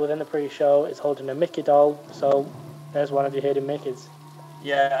little girl within the pre-show is holding a Mickey doll, so there's one of your hidden Mickeys.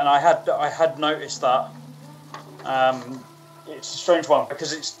 Yeah, and I had noticed that. It's a strange one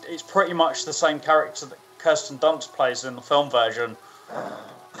because it's pretty much the same character that Kirsten Dunst plays in the film version. I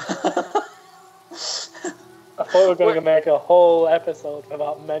thought we were going to make a whole episode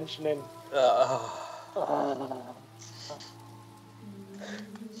without mentioning.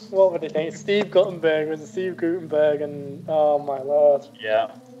 What would it think? Steve Guttenberg was Steve Guttenberg, and oh my lord.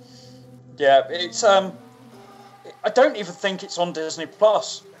 Yeah. It's I don't even think it's on Disney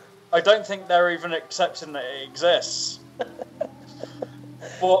Plus. I don't think they're even accepting that it exists.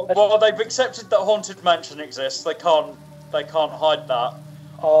 Well, they've accepted that Haunted Mansion exists. They can't hide that.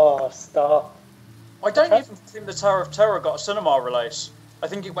 Oh, stop. I don't even think the Tower of Terror got a cinema release. I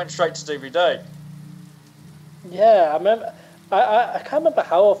think it went straight to DVD. Yeah, I remember. I can't remember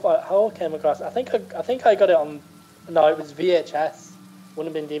how I came across it. I think I got it on. No, it was VHS.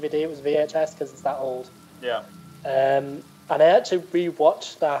 Wouldn't have been DVD. It was VHS because it's that old. Yeah. And I actually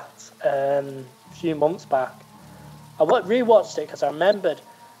rewatched that a few months back. I rewatched it because I remembered.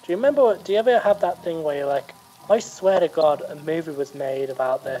 Do you ever have that thing where you're like, I swear to God, a movie was made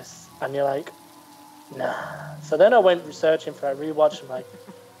about this, and you're like, nah. So then I went researching for it, rewatched, and like,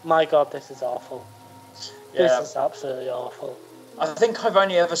 my God, this is awful. Yeah. This is absolutely awful. I think I've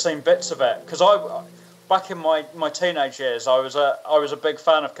only ever seen bits of it because back in my teenage years, I was a big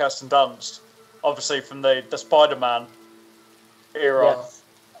fan of Kirsten Dunst, obviously from the Spider-Man era. Yes.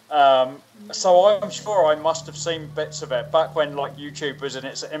 So I'm sure I must have seen bits of it back when like YouTube was in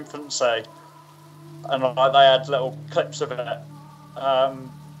its infancy, and they had little clips of it.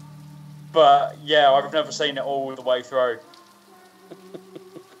 But yeah, I've never seen it all the way through.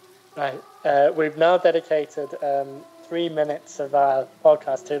 Right. We've now dedicated 3 minutes of our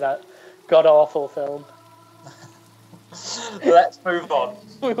podcast to that god-awful film. Let's move on.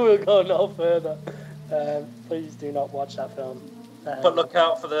 We will go no further. Please do not watch that film. But look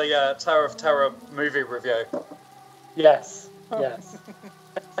out for the Tower of Terror movie review. Yes.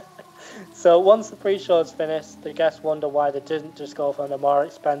 So once the pre-show is finished, the guests wonder why they didn't just go for the more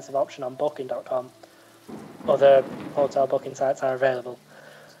expensive option on Booking.com. Other hotel booking sites are available.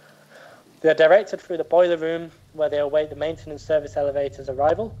 They are directed through the boiler room, where they await the maintenance service elevator's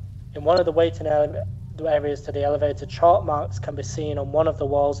arrival. In one of the waiting areas to the elevator, chalk marks can be seen on one of the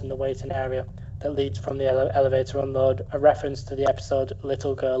walls in the waiting area that leads from the elevator unload, a reference to the episode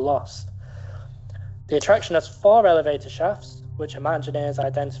Little Girl Lost. The attraction has 4 elevator shafts, which Imagineers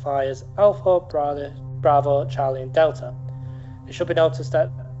identify as Alpha, Bravo, Charlie, and Delta. It should be noted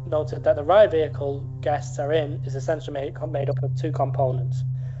that the ride vehicle guests are in is essentially made up of 2 components.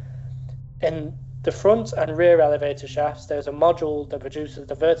 In the front and rear elevator shafts, there's a module that produces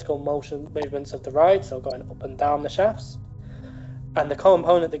the vertical motion movements of the ride, so going up and down the shafts. And the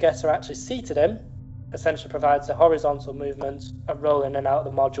component the guests are actually seated in essentially provides the horizontal movements of rolling in and out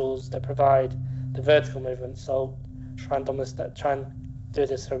of the modules that provide the vertical movements. So try and do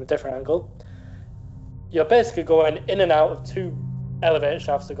this from a different angle. You're basically going in and out of 2 elevator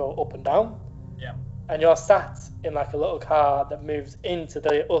shafts that go up and down. Yeah. And you're sat in like a little car that moves into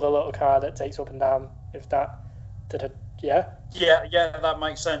the other little car that takes up and down. If that did it, yeah. Yeah, that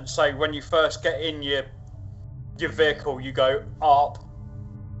makes sense. So when you first get in your vehicle, you go up,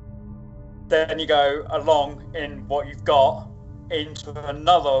 then you go along in what you've got into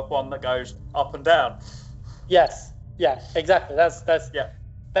another one that goes up and down. Yes, yeah, exactly. That's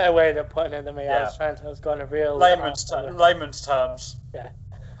better way of putting it than me. Yeah. I was going to real layman's terms. Yeah.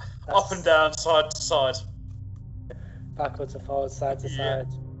 Up and down, side to side. Backwards and forwards, side to side.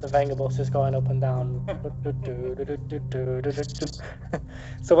 The Vengabus is going up and down.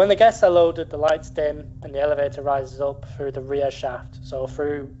 So when the guests are loaded, the lights dim and the elevator rises up through the rear shaft. So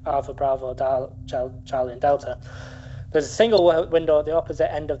through Alpha, Bravo, Charlie, and Delta. There's a single window at the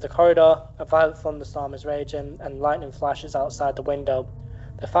opposite end of the corridor. A violent thunderstorm is raging and lightning flashes outside the window.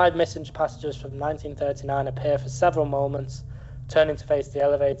 The 5 missing passengers from 1939 appear for several moments, turning to face the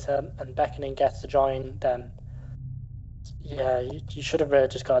elevator and beckoning guests to join them. Yeah, you should have really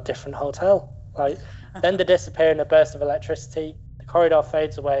just got a different hotel. Then they disappear in a burst of electricity. The corridor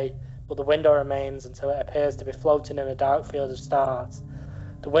fades away, but the window remains until it appears to be floating in a dark field of stars.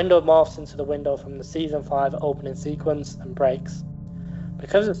 The window morphs into the window from the season 5 opening sequence and breaks.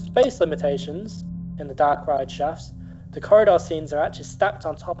 Because of space limitations, in the dark ride shafts, the corridor scenes are actually stacked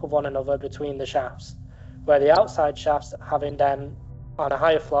on top of one another between the shafts, where the outside shafts having them on a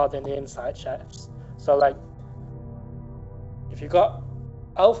higher floor than the inside shafts. So like, if you've got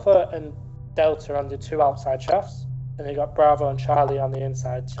Alpha and Delta on the two outside shafts, and you've got Bravo and Charlie on the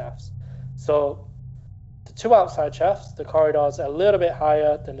inside shafts. So the two outside shafts, the corridors are a little bit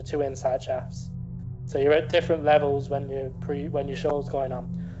higher than the two inside shafts. So you're at different levels when your show's going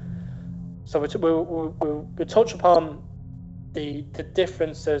on. So we touch upon the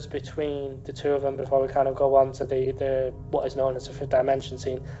differences between the two of them before we kind of go on to the what is known as the fifth dimension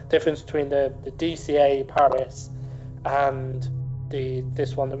scene. Difference between the DCA Paris and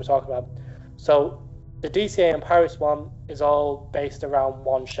this one that we're talking about. So the DCA and Paris one is all based around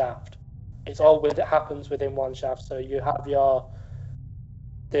one shaft. It happens within one shaft. So you have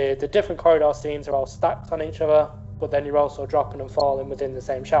the different corridor scenes are all stacked on each other, but then you're also dropping and falling within the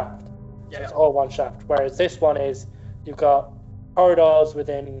same shaft. So it's all one shaft. Whereas this one is, you've got corridors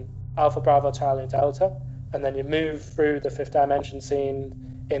within Alpha, Bravo, Charlie, and Delta, and then you move through the fifth dimension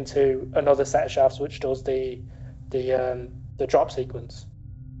scene into another set of shafts, which does the drop sequence.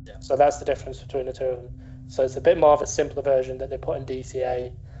 Yeah. So that's the difference between the two of them. So it's a bit more of a simpler version that they put in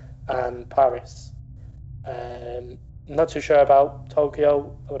DCA and Paris. Not too sure about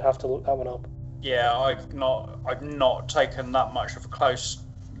Tokyo. I would have to look that one up. Yeah, I've not taken that much of a close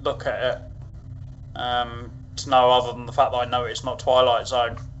look at it. To know other than the fact that I know it's not Twilight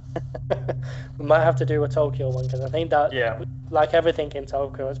Zone. We might have to do a Tokyo one, because I think that, like everything in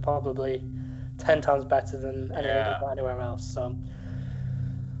Tokyo, it's probably 10 times better than anywhere else.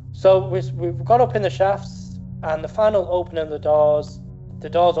 So we've gone up in the shafts, and the final opening of the doors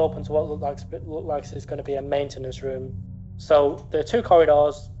open to what look like it's going to be a maintenance room. So there are two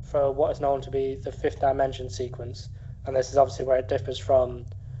corridors for what is known to be the fifth dimension sequence, and this is obviously where it differs from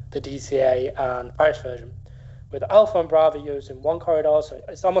the DCA and Paris version. With Alpha and Bravo using one corridor, so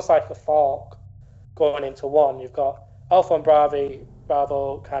it's almost like a fork going into one. You've got Alpha and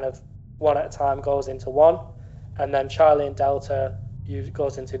Bravo kind of one at a time goes into one, and then Charlie and Delta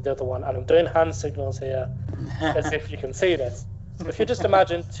goes into the other one. And I'm doing hand signals here as if you can see this. If you just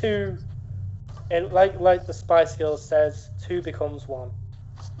imagine two, like the Spice Girls says, two becomes one.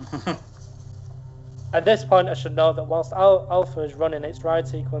 At this point, I should note that whilst Alpha is running its ride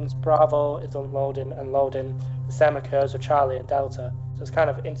sequence, Bravo is unloading and loading. The same occurs with Charlie and Delta. So it's kind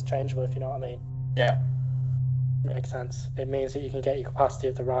of interchangeable, if you know what I mean. Yeah. Makes sense. It means that you can get your capacity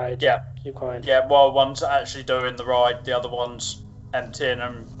of the ride. Yeah. Keep going. Yeah, while one's actually doing the ride, the other one's emptying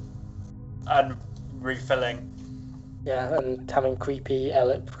and refilling. Yeah, and having creepy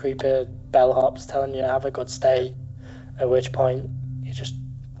bellhops telling you to have a good stay. At which point, you just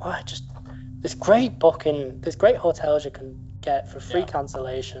this great booking, this great hotels you can get for free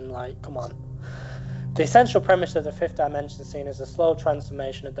cancellation. Like, come on. The essential premise of the fifth dimension scene is a slow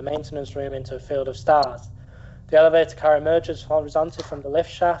transformation of the maintenance room into a field of stars. The elevator car emerges horizontally from the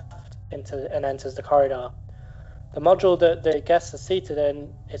lift shaft and enters the corridor. The module that the guests are seated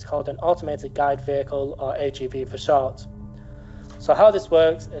in is called an automated guide vehicle, or AGV for short. So how this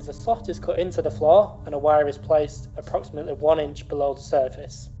works is a slot is cut into the floor and a wire is placed approximately 1 inch below the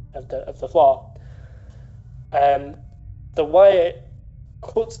surface of the floor. The wire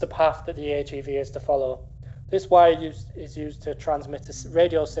cuts the path that the AGV is to follow. This wire is used to transmit a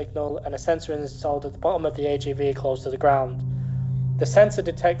radio signal, and a sensor is installed at the bottom of the AGV close to the ground. The sensor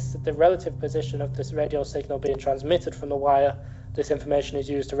detects the relative position of this radio signal being transmitted from the wire. This information is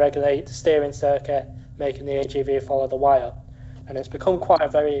used to regulate the steering circuit, making the AGV follow the wire. And it's become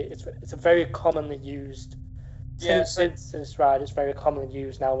it's a very commonly used, since this ride, it's very commonly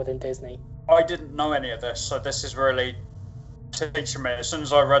used now within Disney. I didn't know any of this, so this is really teaching me. As soon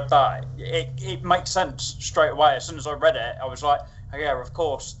as I read that, it makes sense straight away. As soon as I read it, I was like, oh, yeah, of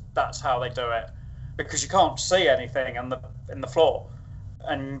course, that's how they do it. Because you can't see anything in the floor,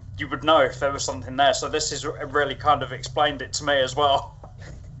 and you would know if there was something there. So this is really kind of explained it to me as well.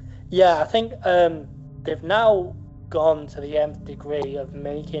 Yeah, I think they've now gone to the nth degree of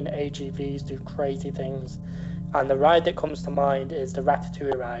making AGVs do crazy things, and the ride that comes to mind is the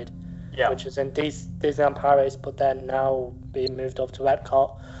Ratatouille ride, which is in Disneyland Paris, but then now being moved up to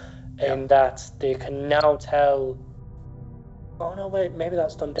Epcot, in that they can now tell. Oh no, wait, maybe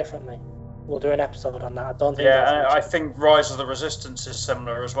that's done differently. We'll do an episode on that. I don't think. Yeah, I think Rise of the Resistance is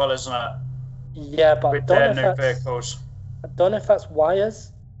similar as well, isn't it? Yeah, but with their new vehicles. I don't know if that's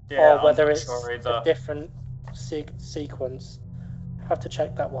wires or whether it's a different sequence. I have to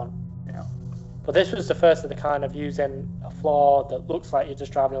check that one. Yeah. But this was the first of the kind of using a floor that looks like you're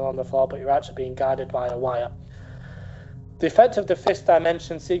just driving along the floor, but you're actually being guided by a wire. The effect of the fifth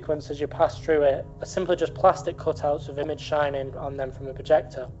dimension sequence as you pass through it are simply just plastic cutouts with image shining on them from a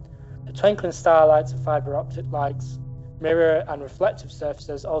projector. The twinkling starlights of fiber optic lights, mirror and reflective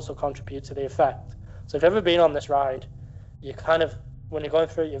surfaces also contribute to the effect. So if you've ever been on this ride, you kind of, when you're going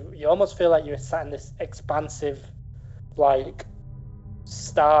through it, you almost feel like you're sat in this expansive, like,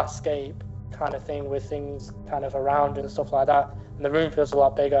 starscape kind of thing with things kind of around and stuff like that. And the room feels a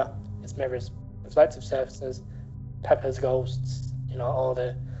lot bigger. It's mirrors, reflective surfaces, peppers, ghosts, all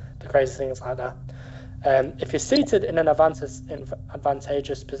the crazy things like that. If you're seated in an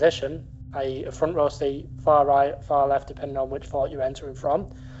advantageous position, i.e. a front row seat, far right, far left, depending on which fort you're entering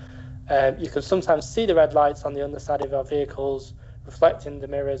from, you can sometimes see the red lights on the underside of your vehicles reflecting the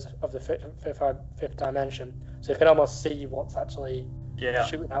mirrors of the fifth dimension. So you can almost see what's actually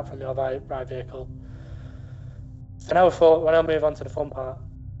shooting out from your right vehicle. So now when I move on to the fun part.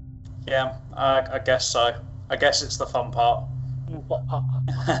 Yeah, I guess so. I guess it's the fun part. We're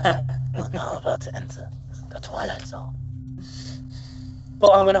now about to enter the Twilight Zone.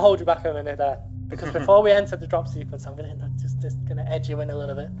 But I'm going to hold you back a minute there, because before we enter the drop sequence, I'm going to just going to edge you in a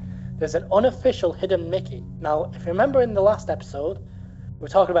little bit. There's an unofficial hidden Mickey. Now, if you remember in the last episode, we were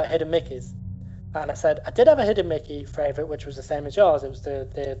talking about hidden Mickeys, and I said I did have a hidden Mickey favourite, which was the same as yours. It was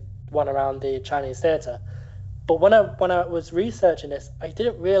the one around the Chinese theatre. But when I was researching this, I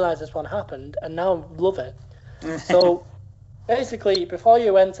didn't realise this one happened, and now I love it. So basically, before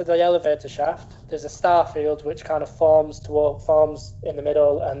you enter the elevator shaft, there's a star field which kind of forms in the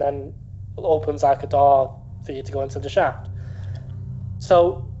middle and then opens like a door for you to go into the shaft.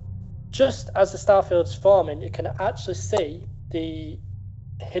 So just as the star field's forming, you can actually see the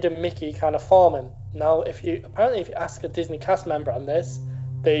hidden Mickey kind of forming. Now, if you ask a Disney cast member on this,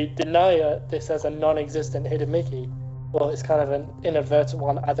 they deny this as a non-existent hidden Mickey. Well, it's kind of an inadvertent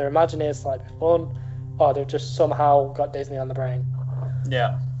one. Either imagining it's like fun, or they've just somehow got Disney on the brain.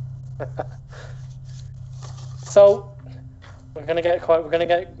 Yeah. So we're gonna get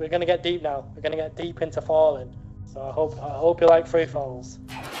deep now. We're gonna get deep into falling. So I hope you like free falls.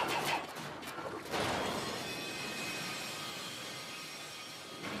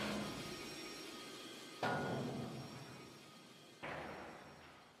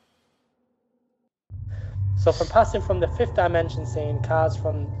 So from passing from the fifth dimension scene, cars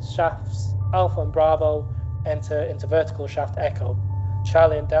from shafts Alpha and Bravo enter into vertical shaft Echo.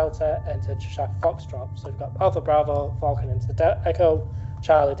 Charlie and Delta enter shaft Foxtrot. So we've got Alpha, Bravo, Falcon into Echo,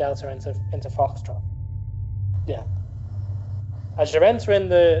 Charlie, Delta into Foxtrot. Yeah. As you're entering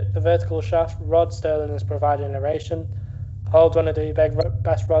the vertical shaft, Rod Sterling is providing narration. Paul, do you want to do your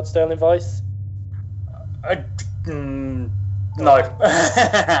best Rod Sterling voice? No. No.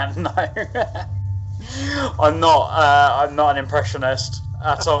 I'm not an impressionist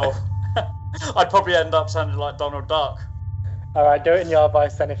at all. I'd probably end up sounding like Donald Duck. All right, do it in your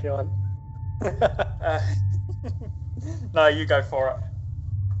voice then if you want. No, you go for it.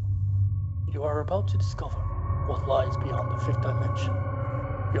 You are about to discover what lies beyond the fifth dimension,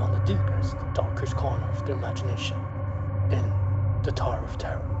 beyond the deepest, darkest corner of the imagination, in the Tower of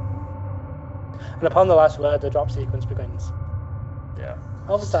Terror. And upon the last word, the drop sequence begins. Yeah.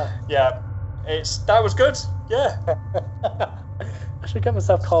 How was that? Yeah. That was good. Yeah. I should get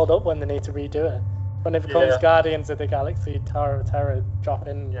myself called up when they need to redo it. When it becomes Guardians of the Galaxy, Tower of Terror, drop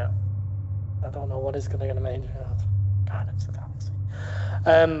in. Yeah. I don't know what is going to make Guardians of the Galaxy.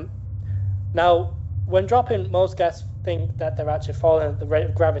 Now, when dropping, most guests think that they're actually falling at the rate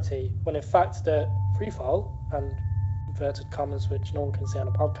of gravity, when in fact the free fall, and inverted commas which no one can see on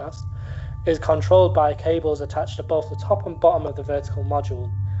a podcast, is controlled by cables attached to both the top and bottom of the vertical module.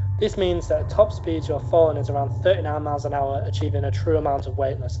 This means that at top speeds you're falling is around 39 miles an hour, achieving a true amount of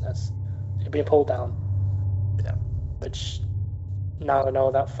weightlessness. You're being pulled down. Yeah. Which, now I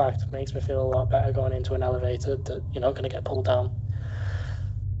know that fact, makes me feel a lot better going into an elevator that you're not going to get pulled down.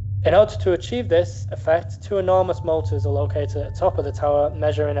 In order to achieve this effect, two enormous motors are located at the top of the tower,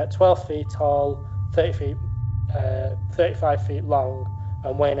 measuring at 12 feet tall, 35 feet long,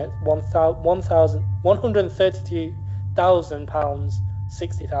 and weighing at 132,000 pounds,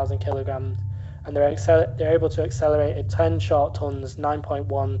 60,000 kilograms, and they're able to accelerate at 10 short tons,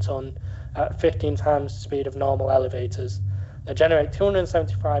 9.1 ton, at 15 times the speed of normal elevators. They generate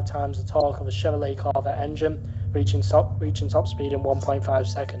 275 times the torque of a Chevrolet Corvette engine, reaching top speed in 1.5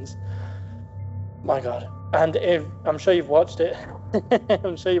 seconds. My God! And I'm sure you've watched it.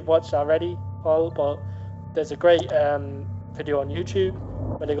 I'm sure you've watched it already, Paul. But there's a great video on YouTube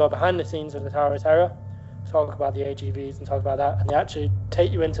where they go behind the scenes of the Tower of Terror, talk about the AGVs and talk about that, and they actually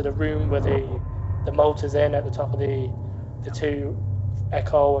take you into the room where the motors in at the top of the two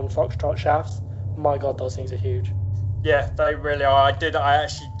Echo and Foxtrot shafts. My God, those things are huge. Yeah, they really are. I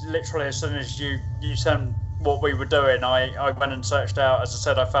actually, literally, as soon as you sent what we were doing, I went and searched out. As I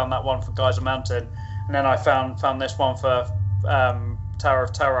said, I found that one for Geyser Mountain, and then I found this one for Tower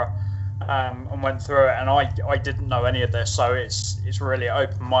of Terror, and went through it. And I didn't know any of this, so it's really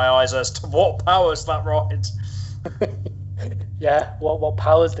opened my eyes as to what powers that ride. Yeah, what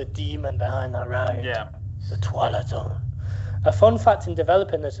powers the demon behind that ride? Yeah, the Twilight Zone. A fun fact in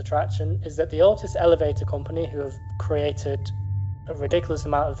developing this attraction is that the Otis Elevator Company, who have created a ridiculous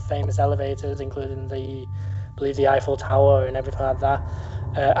amount of famous elevators, including I believe the Eiffel Tower and everything like that,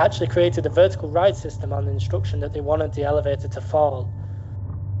 actually created a vertical ride system on the instruction that they wanted the elevator to fall.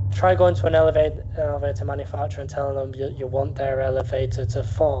 Try going to an elevator manufacturer and telling them you want their elevator to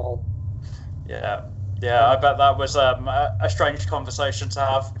fall. Yeah, I bet that was a strange conversation to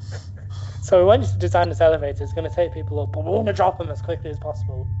have. So we want you to design this elevator. It's going to take people up, but we want to drop them as quickly as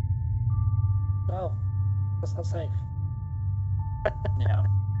possible. Well, that's not safe. Yeah.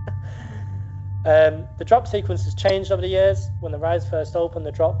 The drop sequence has changed over the years. When the rides first opened,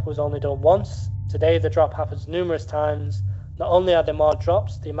 the drop was only done once. Today, the drop happens numerous times. Not only are there more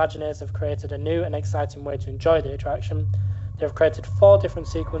drops, the Imagineers have created a new and exciting way to enjoy the attraction. They have created 4 different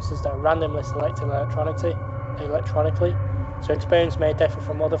sequences that are randomly selected electronically. So experience may differ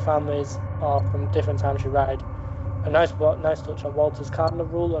from other families or from different times you ride. A nice touch on Walter's cardinal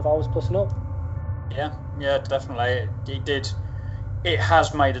rule of always plussing up. Yeah, definitely. It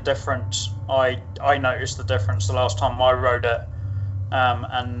has made a difference. I noticed the difference the last time I rode it.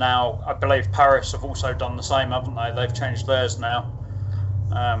 And now I believe Paris have also done the same, haven't they? They've changed theirs now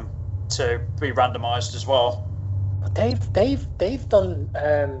to be randomised as well. They've done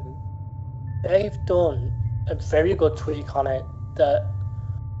a very good tweak on it. That,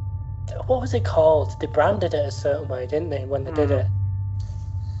 what was it called? They branded it a certain way, didn't they, when they did it?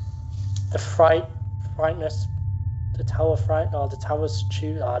 The frightness, the tower fright, or the tower's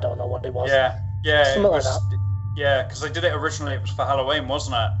choose. I don't know what it was. Yeah, something like that. Yeah, because they did it originally. It was for Halloween,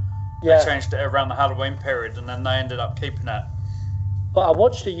 wasn't it? Yeah. They changed it around the Halloween period, and then they ended up keeping it. But I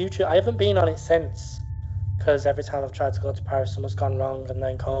watched the YouTube. I haven't been on it since, because every time I've tried to go to Paris, something's gone wrong, and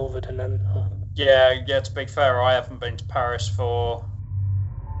then COVID, and then. Yeah. To be fair, I haven't been to Paris for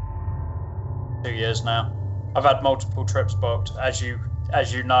 2 years now. I've had multiple trips booked, as you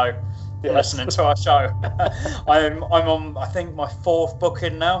know, Yes. listening to our show. I'm on, I think, my 4th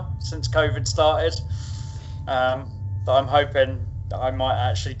booking now since COVID started. But I'm hoping that I might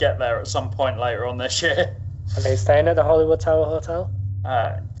actually get there at some point later on this year. Are they staying at the Hollywood Tower Hotel?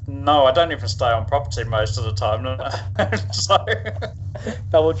 No, I don't even stay on property most of the time. So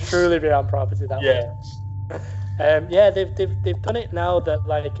That would truly be on property. That yeah. Yeah, they've done it now that,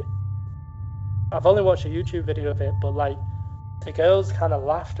 like, I've only watched a YouTube video of it, but like the girls' kind of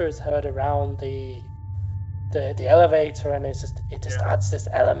laughter is heard around the elevator, and it just adds this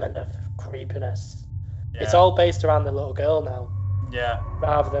element of creepiness. Yeah. It's all based around the little girl now. Yeah.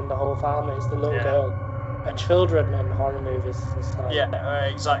 Rather than the whole family, it's the little girl. And children in horror movies and stuff. Yeah,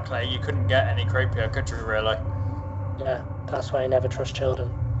 exactly. You couldn't get any creepier, could you, really? Yeah, that's why you never trust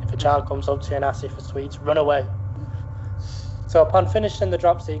children. If a child comes up to you and asks you for sweets, run away. So upon finishing the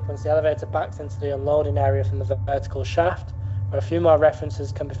drop sequence, the elevator backs into the unloading area from the vertical shaft, where a few more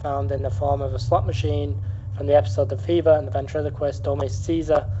references can be found in the form of a slot machine from the episode The Fever and the ventriloquist dummy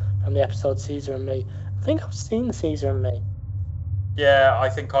Caesar from the episode Caesar and Me. I think I've seen Caesar and Me. Yeah, I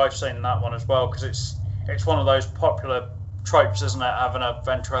think I've seen that one as well, because it's one of those popular tropes, isn't it, having a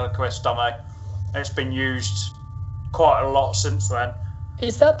ventriloquist dummy. It's been used quite a lot since then.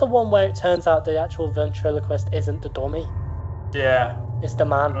 Is that the one where it turns out the actual ventriloquist isn't the dummy? Yeah. It's the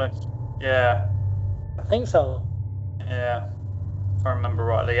man? Yeah. I think so. Yeah. If I remember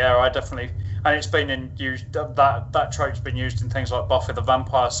rightly, yeah, I definitely... And it's been used... That trope's been used in things like Buffy the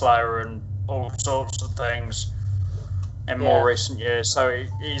Vampire Slayer and all sorts of things in more recent years. So it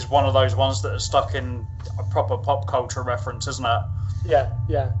is one of those ones that are stuck in a proper pop culture reference, isn't it? Yeah.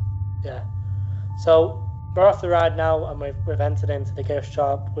 So we're off the ride now, and we've entered into the gift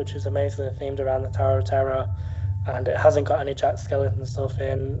shop, which is amazingly themed around the Tower of Terror, and it hasn't got any Jack Skellington stuff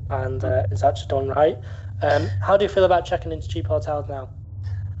in, and it's actually done right. How do you feel about checking into cheap hotels now?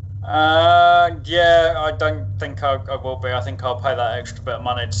 Yeah, I don't think I will be. I think I'll pay that extra bit of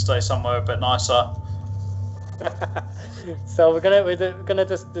money to stay somewhere a bit nicer. So we're gonna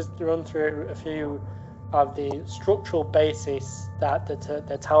just run through a few of the structural basis that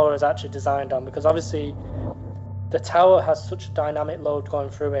the tower is actually designed on, because obviously the tower has such a dynamic load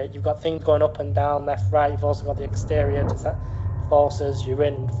going through it. You've got things going up and down, left, right. You've also got the exterior forces. You're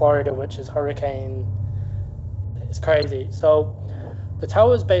in Florida, which is hurricane. It's crazy. So The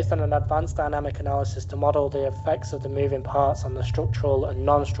tower is based on an advanced dynamic analysis to model the effects of the moving parts on the structural and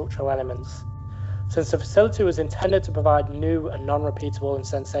non-structural elements. Since the facility was intended to provide new and non-repeatable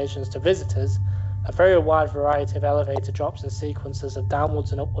sensations to visitors, a very wide variety of elevator drops and sequences of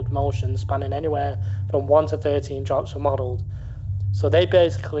downwards and upward motion spanning anywhere from 1 to 13 drops were modelled. So they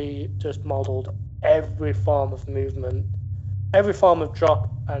basically just modelled every form of movement, every form of drop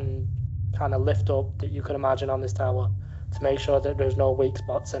and kind of lift up that you could imagine on this tower to make sure that there's no weak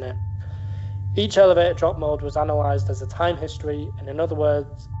spots in it. Each elevator drop mode was analysed as a time history, and in other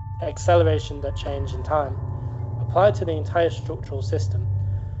words, acceleration that changed in time, applied to the entire structural system.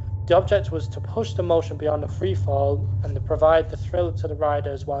 The object was to push the motion beyond the free fall and to provide the thrill to the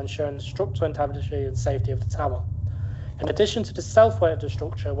riders while ensuring the structural integrity and safety of the tower. In addition to the self-weight of the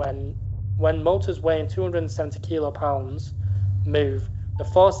structure, when motors weighing 270 kilo-pounds move, the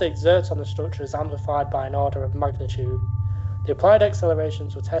force they exert on the structure is amplified by an order of magnitude. The applied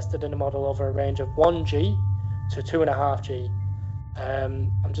accelerations were tested in the model over a range of 1g to 2.5 g.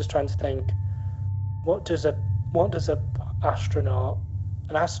 I'm just trying to think. What does a astronaut?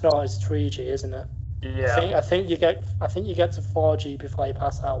 An astronaut is 3g, isn't it? Yeah. I think you get to 4g before you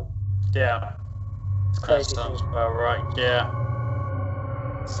pass out. Yeah. It's crazy. That sounds about right. Yeah.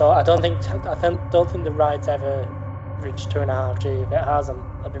 So I don't think the ride's ever reached 2.5 g. If it has,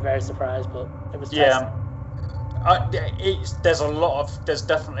 I'd be very surprised. But it was tested. There's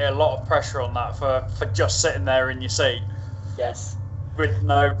definitely a lot of pressure on that for just sitting there in your seat. Yes. With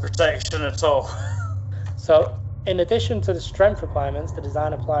no protection at all. So, in addition to the strength requirements, the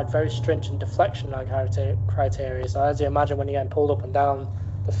design applied very stringent deflection criteria. So, as you imagine, when you're getting pulled up and down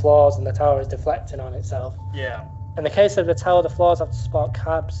the floors and the tower is deflecting on itself. Yeah. In the case of the tower, the floors have to support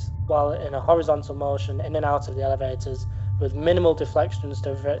cabs while in a horizontal motion in and out of the elevators with minimal deflections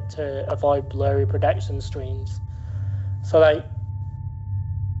to avoid blurry projection streams. So, like,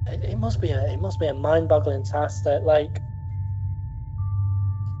 it must be a mind-boggling task that, like,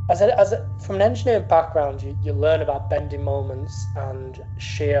 from an engineering background, you learn about bending moments and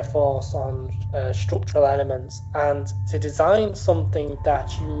shear force on structural elements, and to design something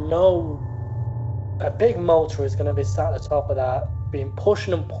that a big motor is going to be sat at the top of that, being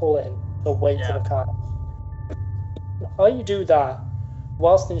pushing and pulling the weight of the car. How you do that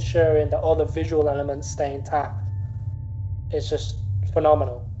whilst ensuring that all the visual elements stay intact, it's just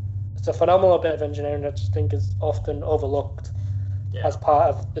phenomenal. It's a phenomenal bit of engineering that I just think is often overlooked as part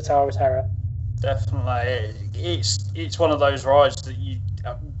of the Tower of Terror. Definitely. It's one of those rides that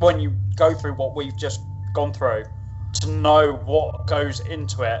when you go through what we've just gone through, to know what goes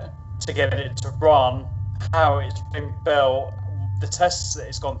into it, to get it to run, how it's been built, the tests that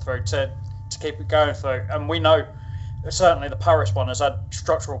it's gone through to keep it going through. And we know certainly the Paris one has had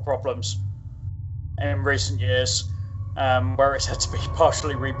structural problems in recent years, where it's had to be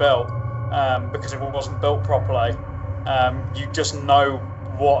partially rebuilt because it wasn't built properly. You just know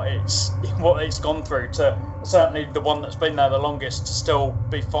what it's gone through. To certainly the one that's been there the longest to still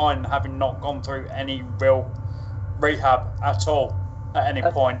be fine, having not gone through any real rehab at all at any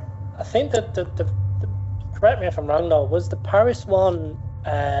point. I think that the correct me if I'm wrong though, was the Paris one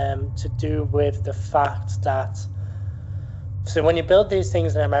to do with the fact that, so when you build these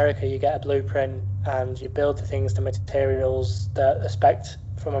things in America, you get a blueprint and you build the things to materials that are spec'd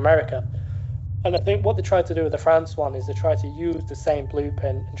from America. And I think what they tried to do with the France one is they tried to use the same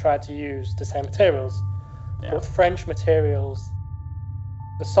blueprint and try to use the same materials. Yeah. But French materials,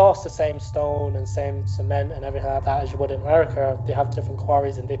 they source the same stone and same cement and everything like that as you would in America. They have different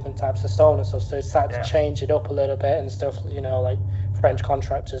quarries and different types of stone and stuff, so they started to change it up a little bit and stuff, like French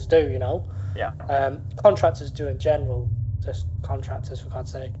contractors do, Yeah. Contractors do in general, just contractors for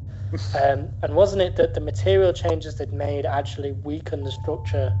God's sake. And wasn't it that the material changes they'd made actually weakened the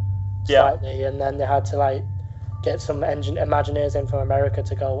structure slightly, and then they had to get some Imagineers in from America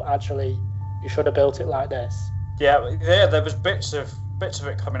to go, actually, you should have built it like this. Yeah, there was bits of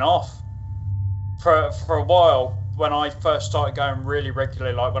it coming off for a while when I first started going really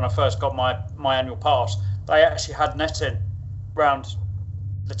regularly. Like when I first got my annual pass, they actually had netting around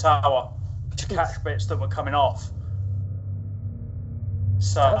the tower to catch bits that were coming off.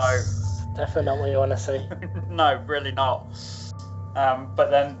 So that's definitely not what you want to see. No, really not. But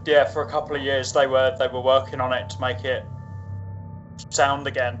then, for a couple of years they were working on it to make it sound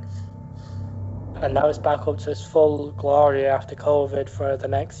again. And now it's back up to its full glory after COVID for the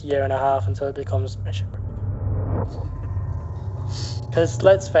next year and a half until it becomes mission. Because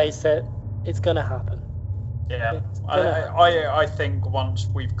let's face it, it's gonna happen. Yeah, I think once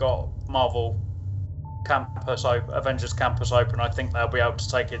we've got Marvel Campus open, Avengers Campus open, I think they'll be able to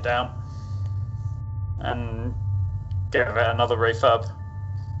take it down. And Give it another refurb.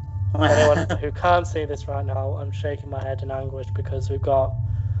 Anyone who can't see this right now, I'm shaking my head in anguish because we've got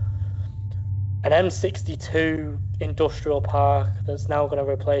an M62 industrial park that's now going to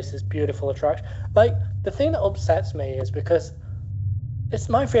replace this beautiful attraction. Like, the thing that upsets me is because it's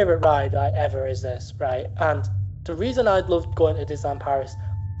my favourite ride ever is this, right? And the reason I love going to Disneyland Paris,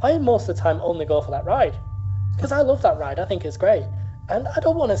 I most of the time only go for that ride. Because I love that ride, I think it's great. And I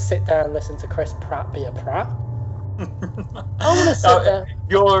don't want to sit there and listen to Chris Pratt be a Pratt. I want to sit there.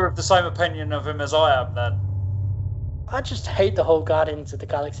 You're of the same opinion of him as I am, then. I just hate the whole Guardians of the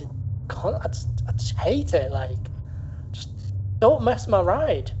Galaxy. I just hate it. Like, just don't mess my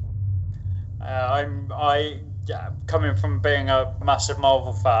ride. Coming from being a massive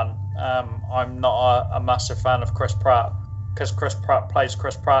Marvel fan, I'm not a massive fan of Chris Pratt because Chris Pratt plays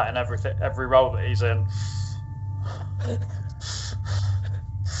Chris Pratt in every role that he's in.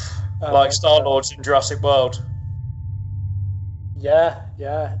 Like Star-Lord in Jurassic World. Yeah.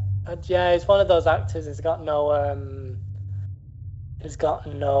 And yeah, he's one of those actors. He's got no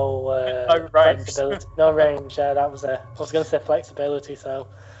no range. Flexibility. No range. Yeah, I was going to say flexibility. So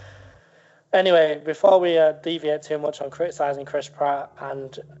anyway, before we deviate too much on criticising Chris Pratt,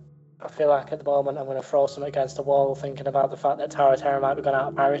 and I feel like at the moment I'm going to throw something against the wall thinking about the fact that Tower of Terror might be going out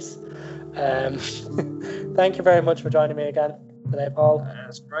of Paris. Thank you very much for joining me again today, Paul.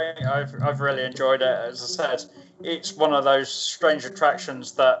 It's great. I've really enjoyed it. As I said, it's one of those strange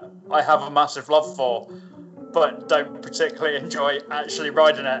attractions that I have a massive love for, but don't particularly enjoy actually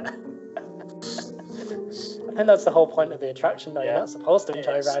riding it. I think that's the whole point of the attraction, though. Yeah. You're not supposed to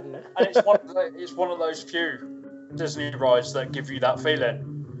enjoy riding it. And it's one of those few Disney rides that give you that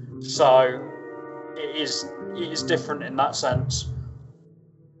feeling. So it is different in that sense.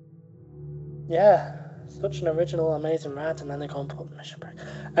 Yeah, such an original, amazing ride, and then they go and put Mission Break.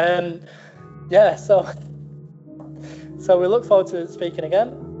 Yeah, so we look forward to speaking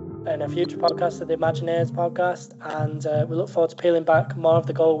again in a future podcast of the Imagineers podcast, and we look forward to peeling back more of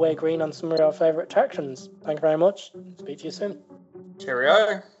the Galway Green on some of our favourite attractions. Thank you very much. Speak to you soon.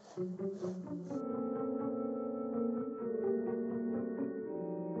 Cheerio.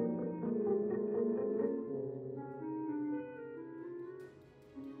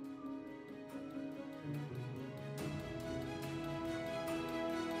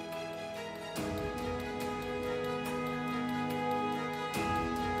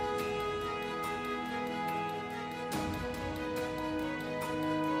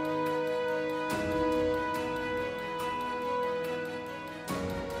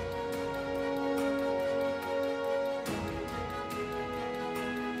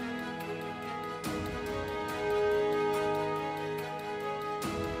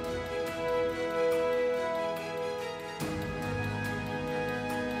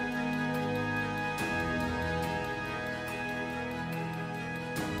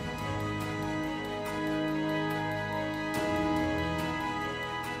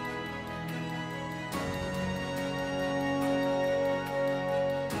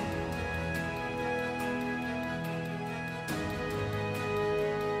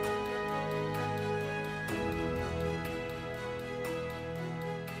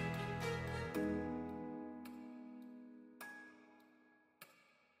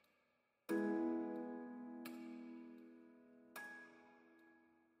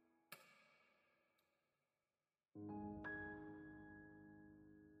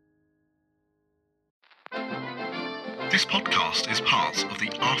 This podcast is part of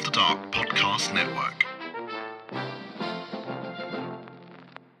the After Dark Podcast Network.